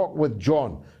 talk with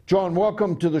John. John,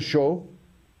 welcome to the show.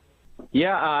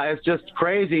 Yeah, it's just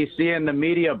crazy seeing the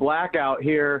media blackout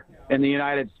here in the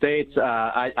United States.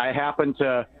 I happened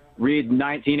to read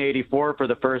 1984 for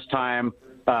the first time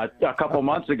a couple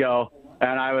months ago,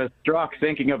 and I was struck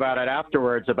thinking about it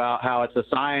afterwards about how it's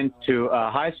assigned to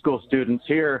high school students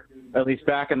here, at least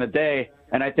back in the day.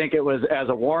 And I think it was as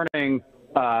a warning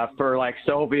for like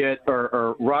Soviet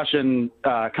or Russian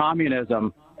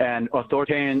communism and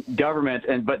authoritarian government.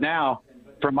 But now,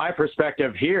 from my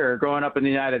perspective here, growing up in the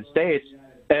United States,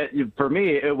 for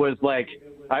me, it was like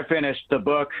I finished the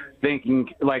book thinking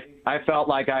like I felt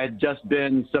like I had just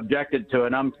been subjected to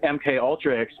an MK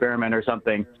Ultra experiment or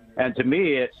something. And to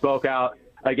me, it spoke out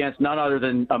against none other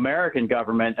than American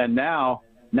government. And now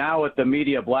with the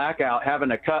media blackout, having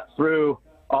to cut through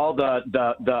all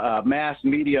the mass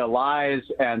media lies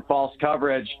and false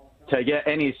coverage to get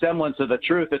any semblance of the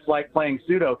truth, it's like playing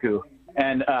Sudoku.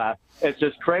 And it's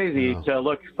just crazy to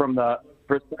look from the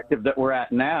perspective that we're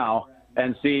at now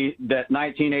and see that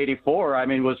 1984, I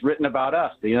mean, was written about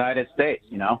us, the United States,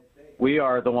 you know. We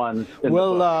are the ones.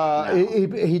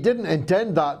 He didn't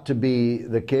intend that to be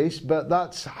the case, but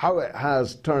that's how it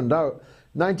has turned out.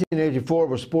 1984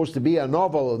 was supposed to be a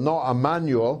novel, not a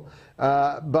manual,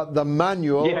 but the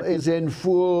manual is in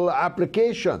full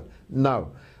application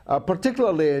now,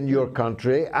 particularly in your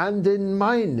country and in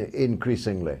mine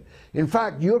increasingly. In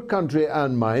fact, your country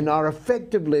and mine are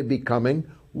effectively becoming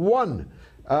one,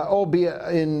 albeit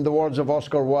in the words of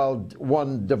Oscar Wilde,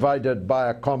 one divided by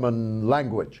a common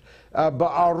language. But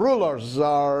our rulers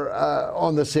are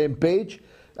on the same page,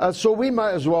 so we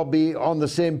might as well be on the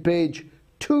same page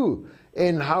too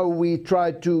in how we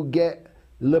try to get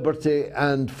liberty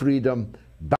and freedom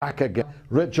back again.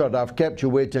 Richard, I've kept you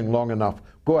waiting long enough.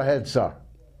 Go ahead, sir.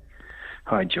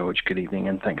 Hi, George. Good evening,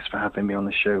 and thanks for having me on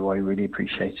the show. I really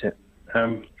appreciate it.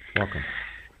 Welcome.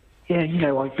 Yeah, you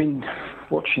know, I've been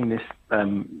watching this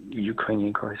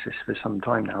Ukrainian crisis for some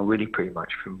time now, really pretty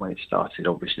much from when it started,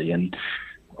 obviously, and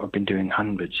I've been doing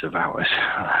hundreds of hours.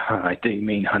 I do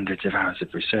mean hundreds of hours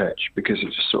of research because it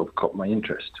just sort of caught my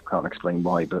interest. Can't explain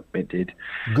why, but it did.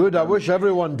 Good. I wish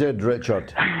everyone did,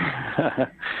 Richard.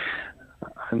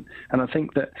 and I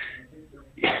think that,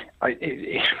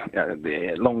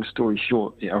 long story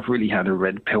short, I've really had a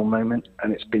red pill moment,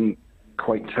 and it's been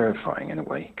quite terrifying in a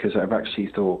way because I've actually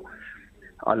thought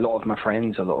a lot of my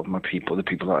friends, a lot of my people, the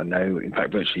people that I know, in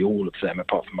fact, virtually all of them,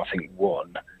 apart from I think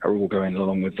one, are all going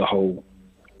along with the whole,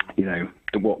 you know,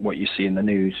 what you see in the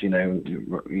news, you know,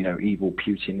 evil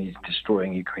Putin is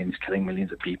destroying Ukraine, is killing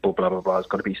millions of people, blah, blah, blah, it's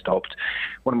got to be stopped.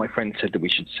 One of my friends said that we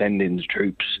should send in the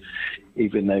troops,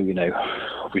 even though, you know,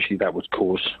 obviously that would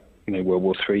cause, you know, World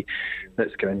War III.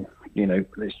 Let's go and, you know,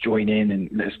 let's join in and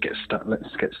let's get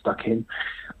stuck in.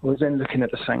 I was then looking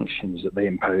at the sanctions that they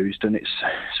imposed, and it's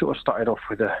sort of started off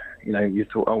with a, you know, you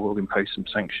thought, oh, we'll impose some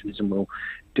sanctions and we'll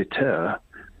deter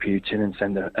Putin and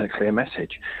send a clear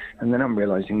message. And then I'm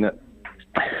realizing that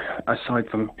aside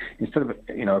from, instead of,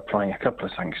 you know, applying a couple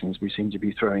of sanctions, we seem to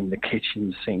be throwing the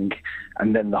kitchen sink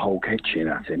and then the whole kitchen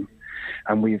at him.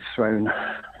 And we've thrown,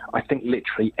 I think,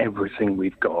 literally everything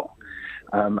we've got.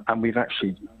 And we've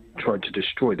actually tried to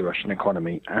destroy the Russian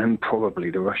economy and probably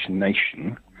the Russian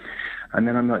nation. And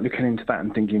then I'm like looking into that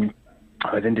and thinking,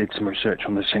 I then did some research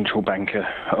on the central banker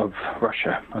of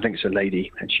Russia. I think it's a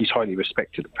lady, and she's highly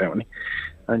respected apparently.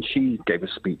 And she gave a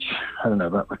speech, I don't know,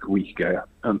 about like a week ago,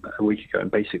 and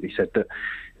basically said that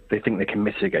they think they can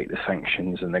mitigate the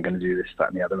sanctions and they're going to do this, that,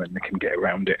 and the other, and they can get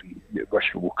around it, and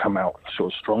Russia will come out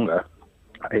sort of stronger.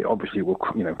 It obviously will,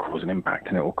 you know, cause an impact,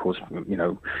 and it will cause, you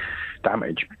know,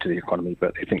 damage to the economy,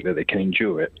 but they think that they can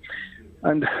endure it.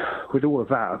 And with all of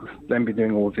that, I've then been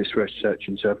doing all of this research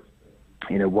into,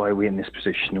 you know, why are we in this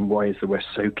position, and why is the West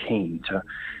so keen to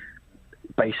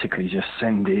basically just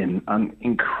send in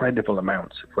incredible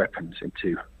amounts of weapons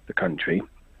into the country?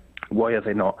 Why are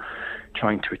they not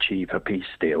trying to achieve a peace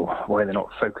deal? Why are they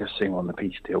not focusing on the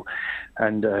peace deal?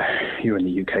 And you're in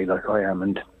the UK like I am,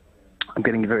 and I'm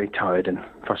getting very tired and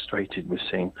frustrated with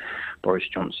seeing Boris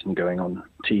Johnson going on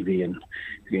TV and,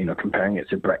 you know, comparing it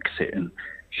to Brexit and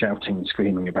shouting and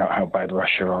screaming about how bad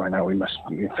Russia are and how we must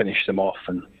finish them off,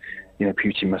 and, you know,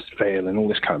 Putin must fail and all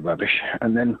this kind of rubbish.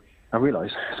 And then I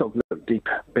realised, sort of looked a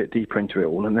bit deeper into it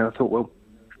all, and then I thought, well,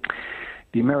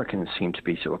 the Americans seem to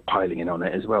be sort of piling in on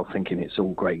it as well, thinking it's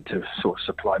all great to sort of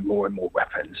supply more and more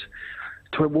weapons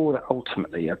to a war that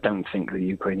ultimately I don't think the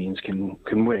Ukrainians can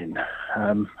win.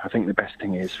 I think the best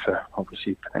thing is for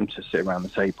them to sit around the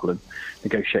table and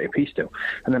negotiate a peace deal.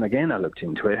 And then again, I looked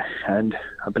into it, and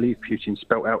I believe Putin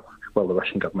spelt out well, the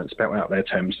Russian government spelled out their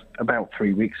terms about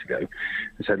 3 weeks ago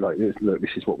and said, like, look,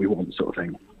 this is what we want, sort of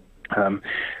thing.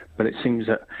 But it seems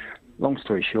that, long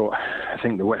story short, I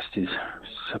think the West is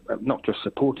not just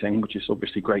supporting, which is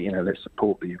obviously great, you know, let's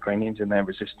support the Ukrainians in their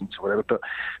resistance or whatever, but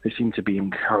they seem to be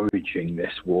encouraging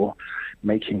this war,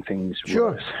 making things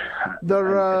worse. They're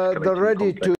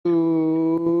ready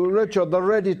to, Richard, they're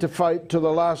ready to fight to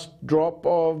the last drop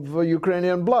of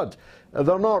Ukrainian blood.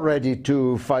 They're not ready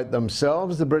to fight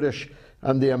themselves. The British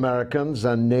and the Americans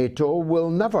and NATO will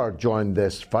never join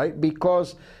this fight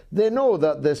because they know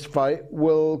that this fight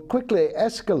will quickly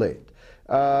escalate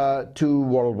to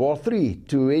World War III,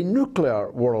 to a nuclear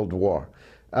world war.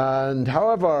 And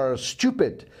however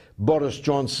stupid Boris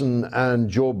Johnson and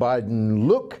Joe Biden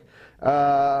look,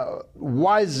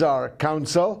 wiser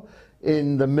counsel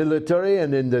in the military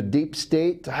and in the deep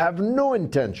state have no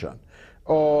intention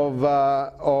of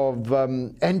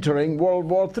entering World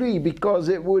War III because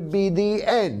it would be the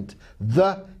end,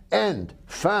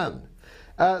 fan.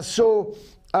 So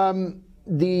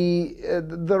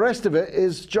the rest of it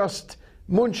is just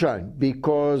moonshine,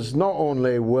 because not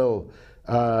only will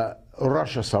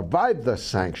Russia survive the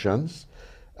sanctions,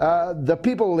 the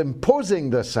people imposing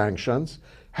the sanctions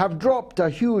have dropped a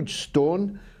huge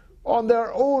stone on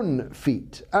their own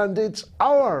feet, and it's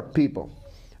our people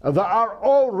that are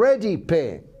already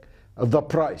paying the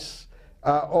price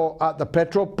at the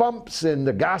petrol pumps, in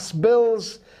the gas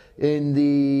bills, in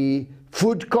the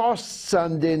food costs,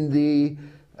 and in the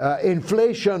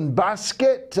inflation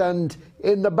basket, and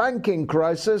in the banking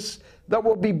crisis that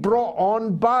will be brought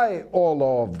on by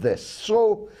all of this.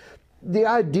 So the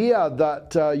idea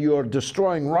that you're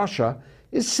destroying Russia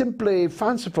is simply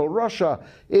fanciful. Russia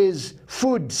is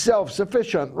food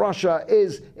self-sufficient. Russia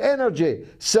is energy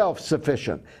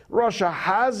self-sufficient. Russia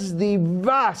has the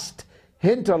vast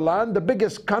hinterland, the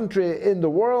biggest country in the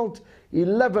world,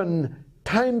 11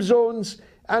 time zones,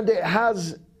 and it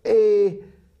has an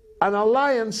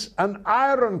alliance, an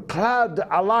ironclad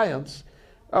alliance,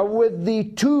 with the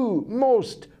two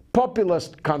most populous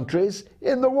countries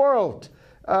in the world,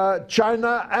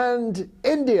 China and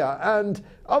India, and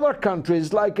other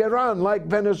countries like Iran, like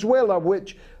Venezuela,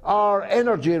 which are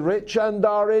energy rich and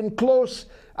are in close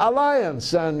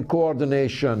alliance and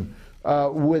coordination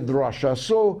with Russia.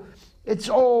 So it's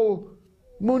all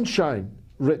moonshine,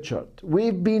 Richard.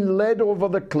 We've been led over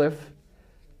the cliff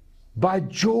by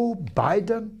Joe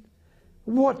Biden.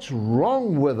 What's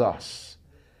wrong with us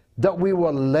that we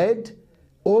were led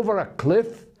over a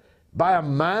cliff by a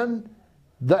man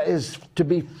that is to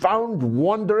be found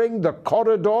wandering the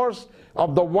corridors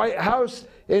of the White House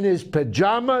in his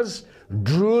pajamas,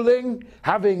 drooling,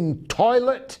 having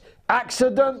toilet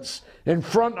accidents in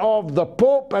front of the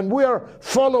Pope, and we're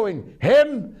following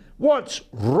him? What's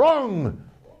wrong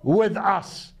with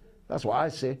us? That's what I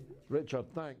say. Richard,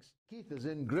 thanks. Keith is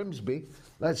in Grimsby.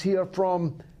 Let's hear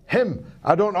from him.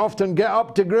 I don't often get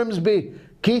up to Grimsby.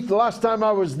 Keith, last time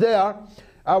I was there,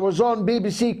 I was on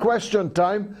BBC Question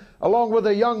Time along with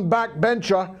a young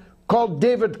backbencher called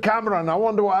David Cameron. I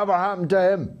wonder whatever happened to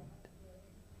him.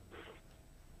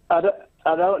 I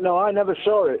don't know. I never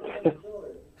saw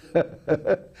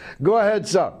it. Go ahead,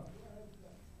 sir.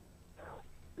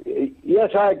 Yes,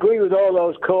 I agree with all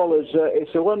those callers.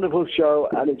 It's a wonderful show,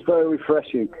 and it's very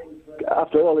refreshing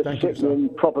after all this sickening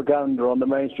propaganda on the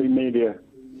mainstream media.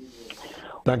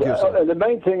 Thank you, sir. The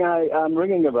main thing I'm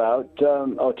ringing about,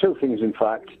 or two things in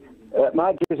fact,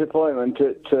 my disappointment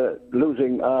at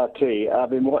losing RT.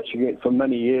 I've been watching it for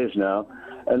many years now,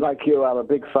 and like you, I'm a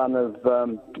big fan of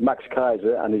Max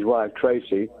Kaiser and his wife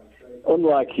Tracy.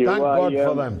 Unlike you, thank God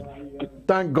for them.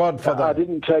 Thank God for them. I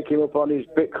didn't take him up on his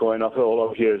Bitcoin off all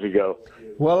those years ago.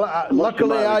 Well,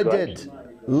 luckily I did.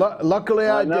 Luckily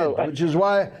I did, which is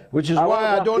why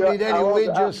I don't need any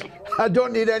wages. I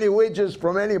don't need any wages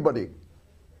from anybody.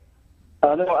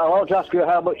 I won't ask you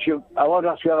how much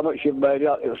you've made.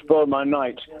 It'll spoil my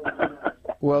night.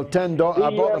 Well, $10. I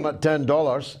bought them at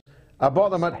 $10. I bought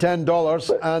them at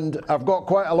 $10, and I've got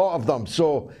quite a lot of them.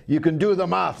 So you can do the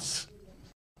maths.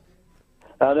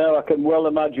 I know. I can well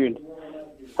imagine.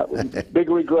 Big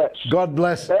regrets. God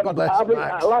bless. God bless.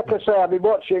 Like I say, I've been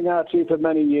watching RT for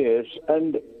many years,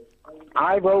 and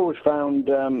I've always found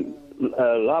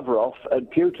Lavrov and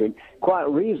Putin quite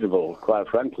reasonable, quite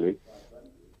frankly.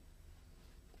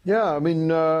 Yeah, I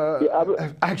mean,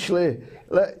 actually,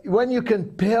 when you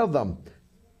compare them,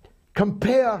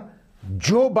 compare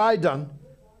Joe Biden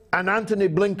and Antony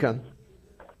Blinken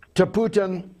to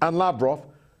Putin and Lavrov,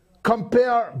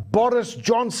 compare Boris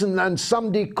Johnson and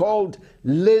somebody called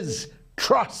Liz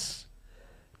Truss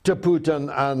to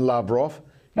Putin and Lavrov.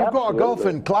 You've got a gulf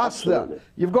in class there.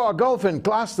 You've got a gulf in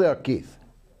class there, Keith.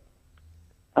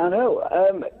 I know.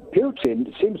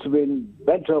 Putin seems to have been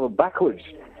bent over backwards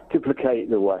to placate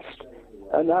the West.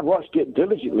 And I've watched it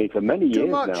diligently for many years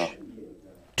now.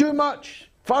 Too much.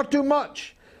 Far too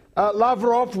much.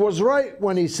 Lavrov was right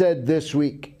when he said this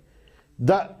week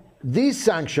that these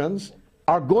sanctions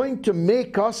are going to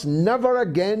make us never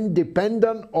again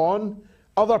dependent on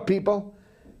other people,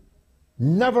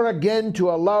 never again to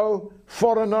allow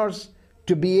foreigners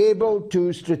to be able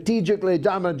to strategically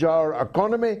damage our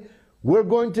economy. We're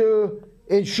going to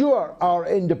ensure our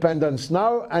independence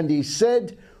now, and he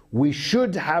said we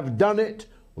should have done it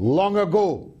long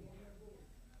ago.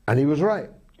 And he was right.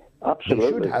 Absolutely.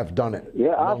 They should have done it.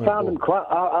 Yeah, I've found them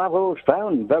I've always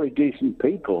found very decent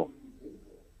people.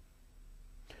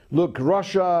 Look,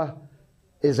 Russia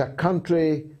is a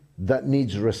country that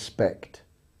needs respect.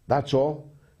 That's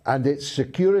all. And its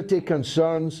security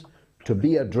concerns to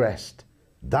be addressed.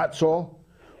 That's all.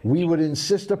 We would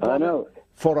insist upon it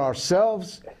for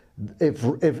ourselves.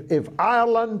 If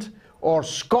Ireland or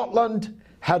Scotland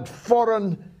had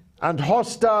foreign and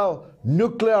hostile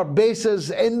nuclear bases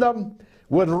in them,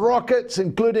 with rockets,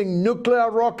 including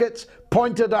nuclear rockets,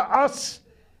 pointed at us,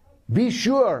 be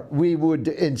sure we would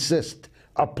insist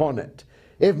upon it.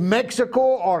 If Mexico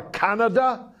or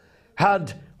Canada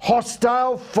had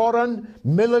hostile foreign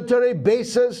military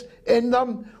bases in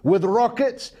them with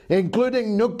rockets,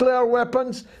 including nuclear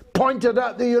weapons, pointed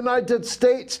at the United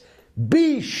States,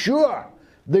 be sure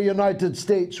the United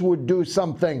States would do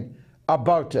something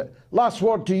about it. Last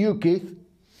word to you, Keith.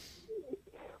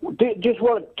 Just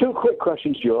two quick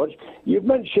questions, George. You've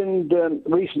mentioned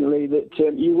recently that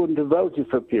you wouldn't have voted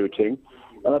for Putin,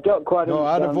 and I don't quite understand. No,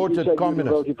 I'd have voted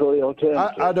communist. Voted for the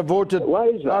alternative. I'd have voted. Why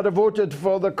is that? I'd have voted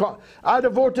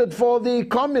for the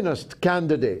communist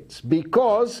candidates,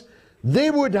 because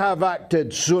they would have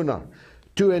acted sooner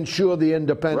to ensure the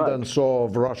independence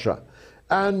of Russia,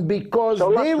 and because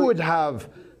they would have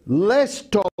less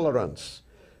tolerance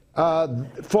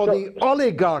for the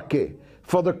oligarchy,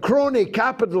 for the crony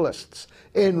capitalists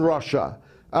in Russia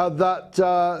that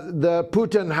the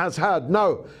Putin has had.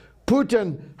 Now,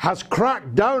 Putin has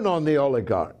cracked down on the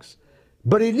oligarchs,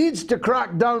 but he needs to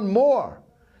crack down more.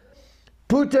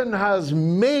 Putin has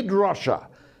made Russia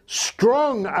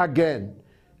strong again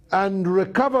and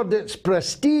recovered its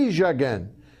prestige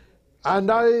again. And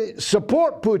I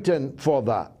support Putin for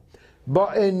that.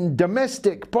 But in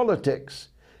domestic politics,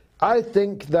 I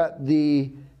think that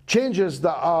the changes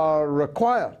that are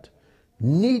required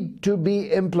need to be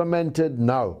implemented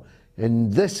now. In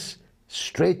this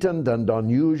straitened and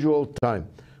unusual time,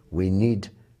 we need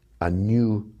a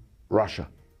new Russia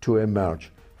to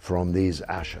emerge from these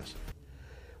ashes.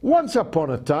 Once upon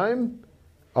a time,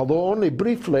 although only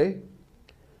briefly,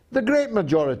 the great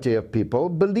majority of people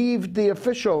believed the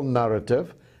official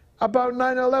narrative about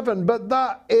 9/11, but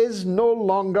that is no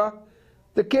longer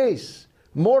the case.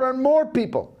 More and more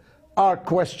people are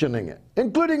questioning it,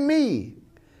 including me.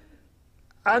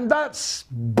 And that's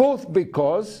both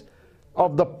because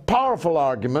of the powerful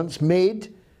arguments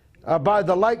made by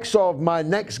the likes of my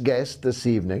next guest this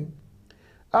evening,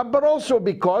 but also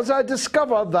because I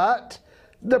discover that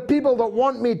the people that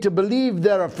want me to believe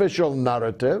their official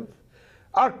narrative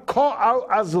are caught out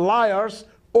as liars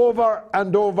over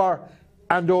and over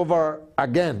and over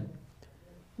again.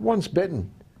 Once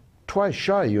bitten, twice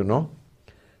shy, you know.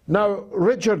 Now,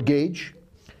 Richard Gage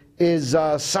is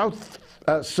a San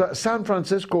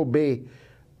Francisco Bay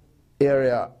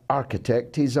Area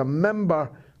architect. He's a member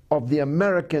of the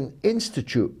American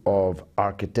Institute of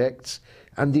Architects,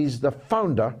 and he's the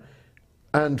founder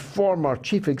and former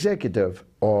chief executive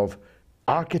of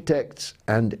Architects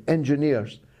and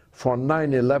Engineers for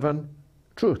 9/11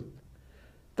 Truth.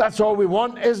 That's all we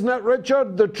want, isn't it,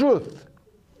 Richard? The truth.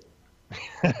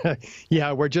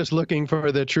 Yeah, we're just looking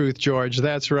for the truth, George.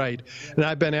 That's right. And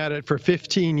I've been at it for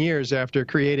 15 years after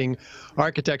creating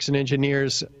Architects and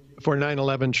Engineers for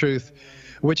 9/11 Truth,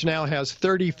 which now has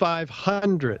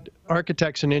 3,500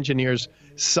 architects and engineers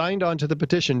signed on to the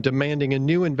petition demanding a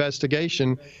new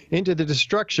investigation into the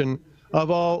destruction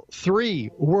of all 3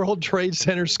 World Trade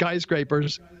Center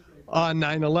skyscrapers on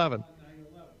 9/11.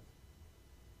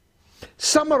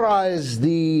 Summarize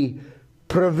the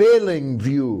prevailing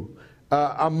view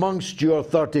amongst your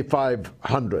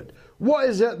 3,500. What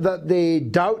is it that they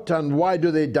doubt, and why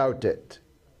do they doubt it?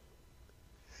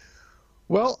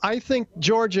 Well, I think,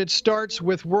 George, it starts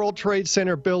with World Trade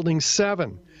Center Building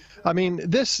 7. I mean,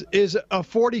 this is a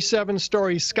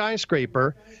 47-story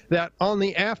skyscraper that on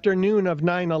the afternoon of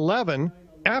 9/11,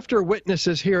 after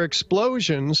witnesses hear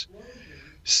explosions,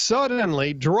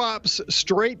 suddenly drops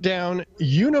straight down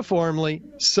uniformly,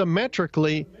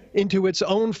 symmetrically into its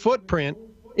own footprint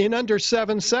in under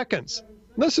 7 seconds.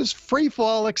 This is free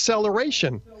fall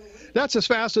acceleration. That's as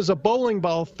fast as a bowling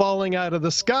ball falling out of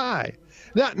the sky.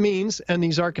 That means, and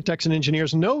these architects and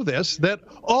engineers know this, that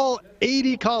all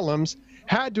 80 columns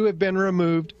had to have been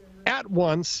removed at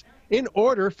once in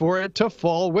order for it to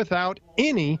fall without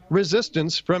any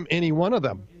resistance from any one of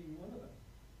them.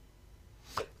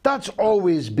 That's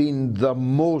always been the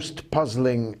most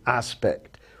puzzling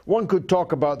aspect. One could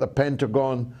talk about the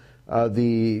Pentagon,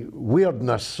 the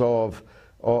weirdness of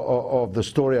the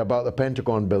story about the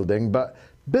Pentagon building, but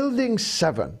Building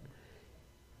 7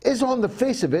 is, on the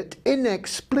face of it,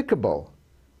 inexplicable,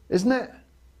 isn't it?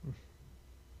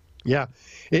 Yeah,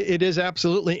 it is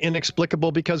absolutely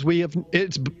inexplicable, because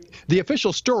it's the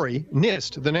official story.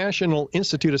 NIST, the National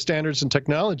Institute of Standards and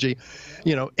Technology,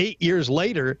 7 years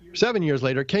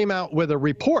later, came out with a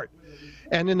report.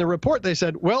 And in the report they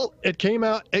said, well, it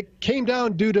came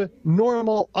down due to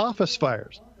normal office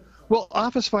fires. Well,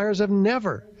 office fires have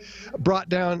never brought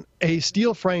down a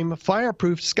steel frame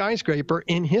fireproof skyscraper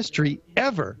in history,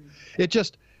 ever. It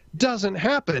just doesn't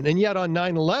happen. And yet on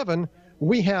 9/11,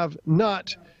 we have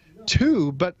not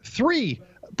 2, but 3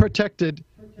 protected,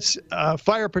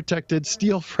 fire-protected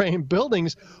steel frame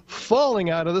buildings falling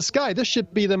out of the sky. This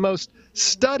should be the most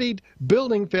studied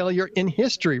building failure in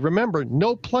history. Remember,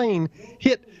 no plane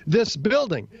hit this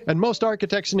building, and most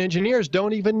architects and engineers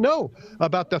don't even know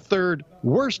about the 3rd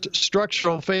worst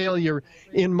structural failure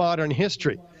in modern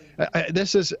history.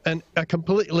 This is a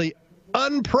completely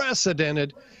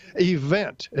unprecedented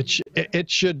event. It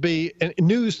should be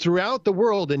news throughout the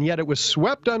world, and yet it was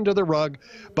swept under the rug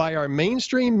by our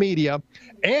mainstream media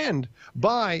and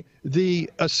by the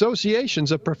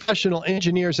associations of professional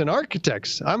engineers and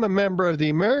architects. I'm a member of the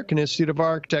American Institute of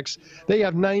Architects. They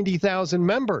have 90,000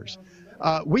 members.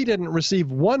 We didn't receive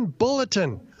one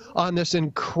bulletin on this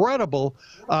incredible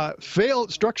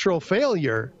structural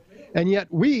failure. And yet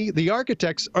we, the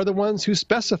architects, are the ones who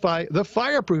specify the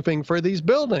fireproofing for these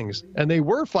buildings. And they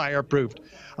were fireproofed,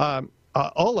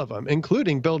 all of them,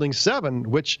 including Building 7,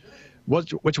 which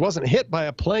wasn't hit by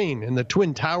a plane. In the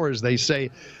Twin Towers, they say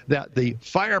that the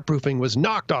fireproofing was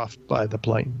knocked off by the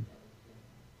plane.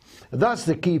 That's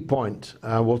the key point.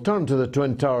 We'll turn to the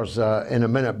Twin Towers in a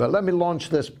minute, but let me launch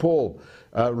this poll,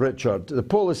 Richard. The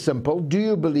poll is simple. Do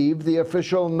you believe the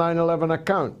official 9/11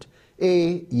 account?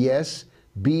 A, yes.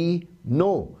 B,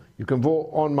 no. You can vote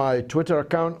on my Twitter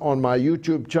account, on my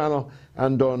YouTube channel,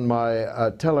 and on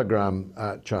my Telegram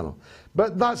channel.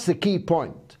 But that's the key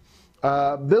point.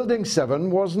 Building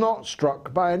 7 was not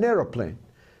struck by an aeroplane.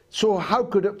 So how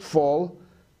could it fall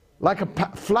like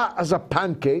flat as a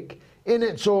pancake in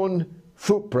its own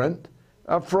footprint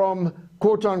from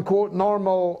quote-unquote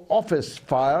normal office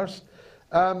fires?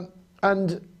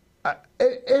 And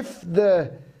if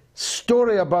the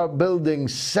story about Building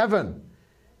 7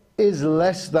 is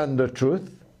less than the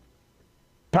truth,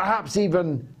 perhaps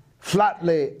even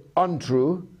flatly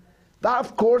untrue, that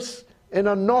of course in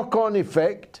a knock-on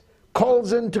effect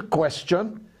calls into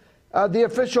question the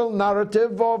official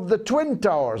narrative of the Twin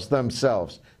Towers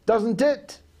themselves, doesn't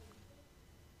it?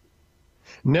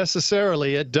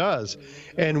 Necessarily it does.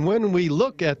 And when we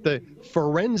look at the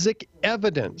forensic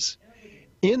evidence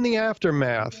in the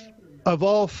aftermath of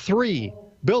all 3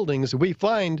 buildings, we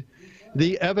find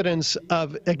the evidence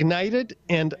of ignited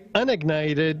and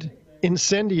unignited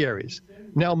incendiaries.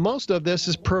 Now, most of this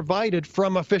is provided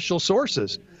from official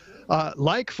sources,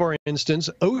 like, for instance,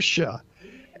 OSHA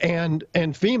and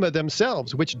FEMA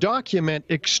themselves, which document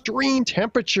extreme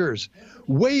temperatures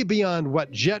way beyond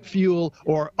what jet fuel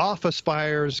or office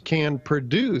fires can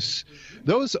produce.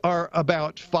 Those are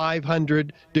about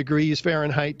 500 degrees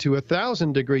Fahrenheit to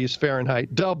 1,000 degrees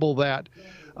Fahrenheit, double that.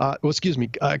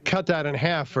 Cut that in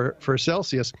half for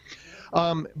Celsius.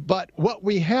 But what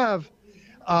we have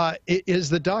is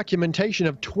the documentation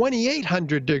of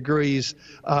 2,800 degrees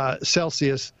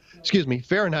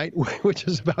Fahrenheit, which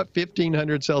is about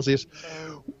 1,500 Celsius,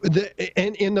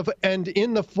 and in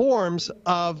the forms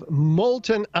of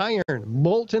molten iron,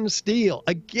 molten steel,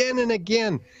 again and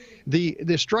again.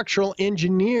 The structural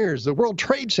engineers, the World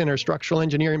Trade Center structural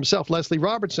engineer himself, Leslie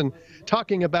Robertson,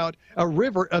 talking about a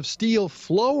river of steel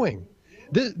flowing.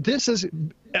 This is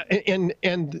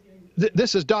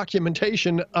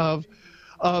documentation of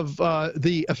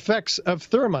the effects of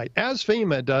thermite, as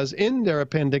FEMA does in their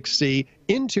Appendix C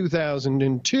in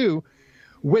 2002,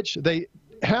 which they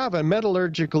have a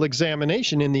metallurgical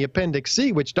examination in the Appendix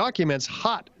C, which documents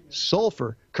hot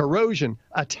sulfur corrosion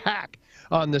attack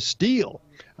on the steel.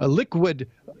 A liquid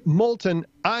molten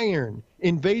iron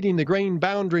invading the grain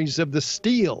boundaries of the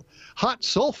steel. Hot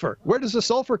sulfur. Where does the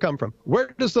sulfur come from?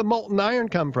 Where does the molten iron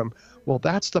come from? Well,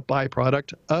 that's the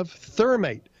byproduct of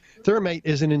thermate. Thermate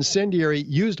is an incendiary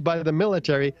used by the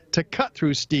military to cut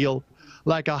through steel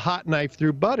like a hot knife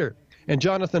through butter. And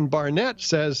Jonathan Barnett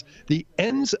says the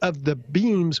ends of the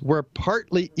beams were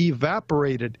partly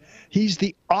evaporated. He's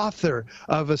the author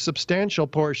of a substantial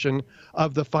portion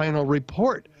of the final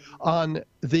report on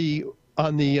the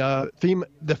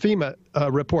FEMA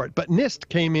report. But NIST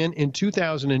came in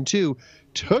 2002,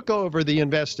 took over the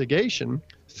investigation,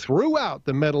 threw out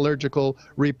the metallurgical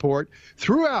report,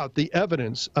 threw out the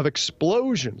evidence of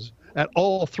explosions at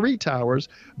all three towers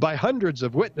by hundreds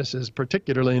of witnesses,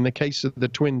 particularly in the case of the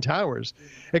Twin Towers.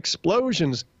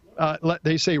 Explosions,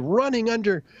 they say, running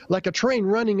under, like a train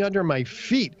running under my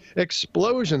feet.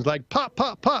 Explosions like pop,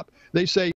 pop, pop. They say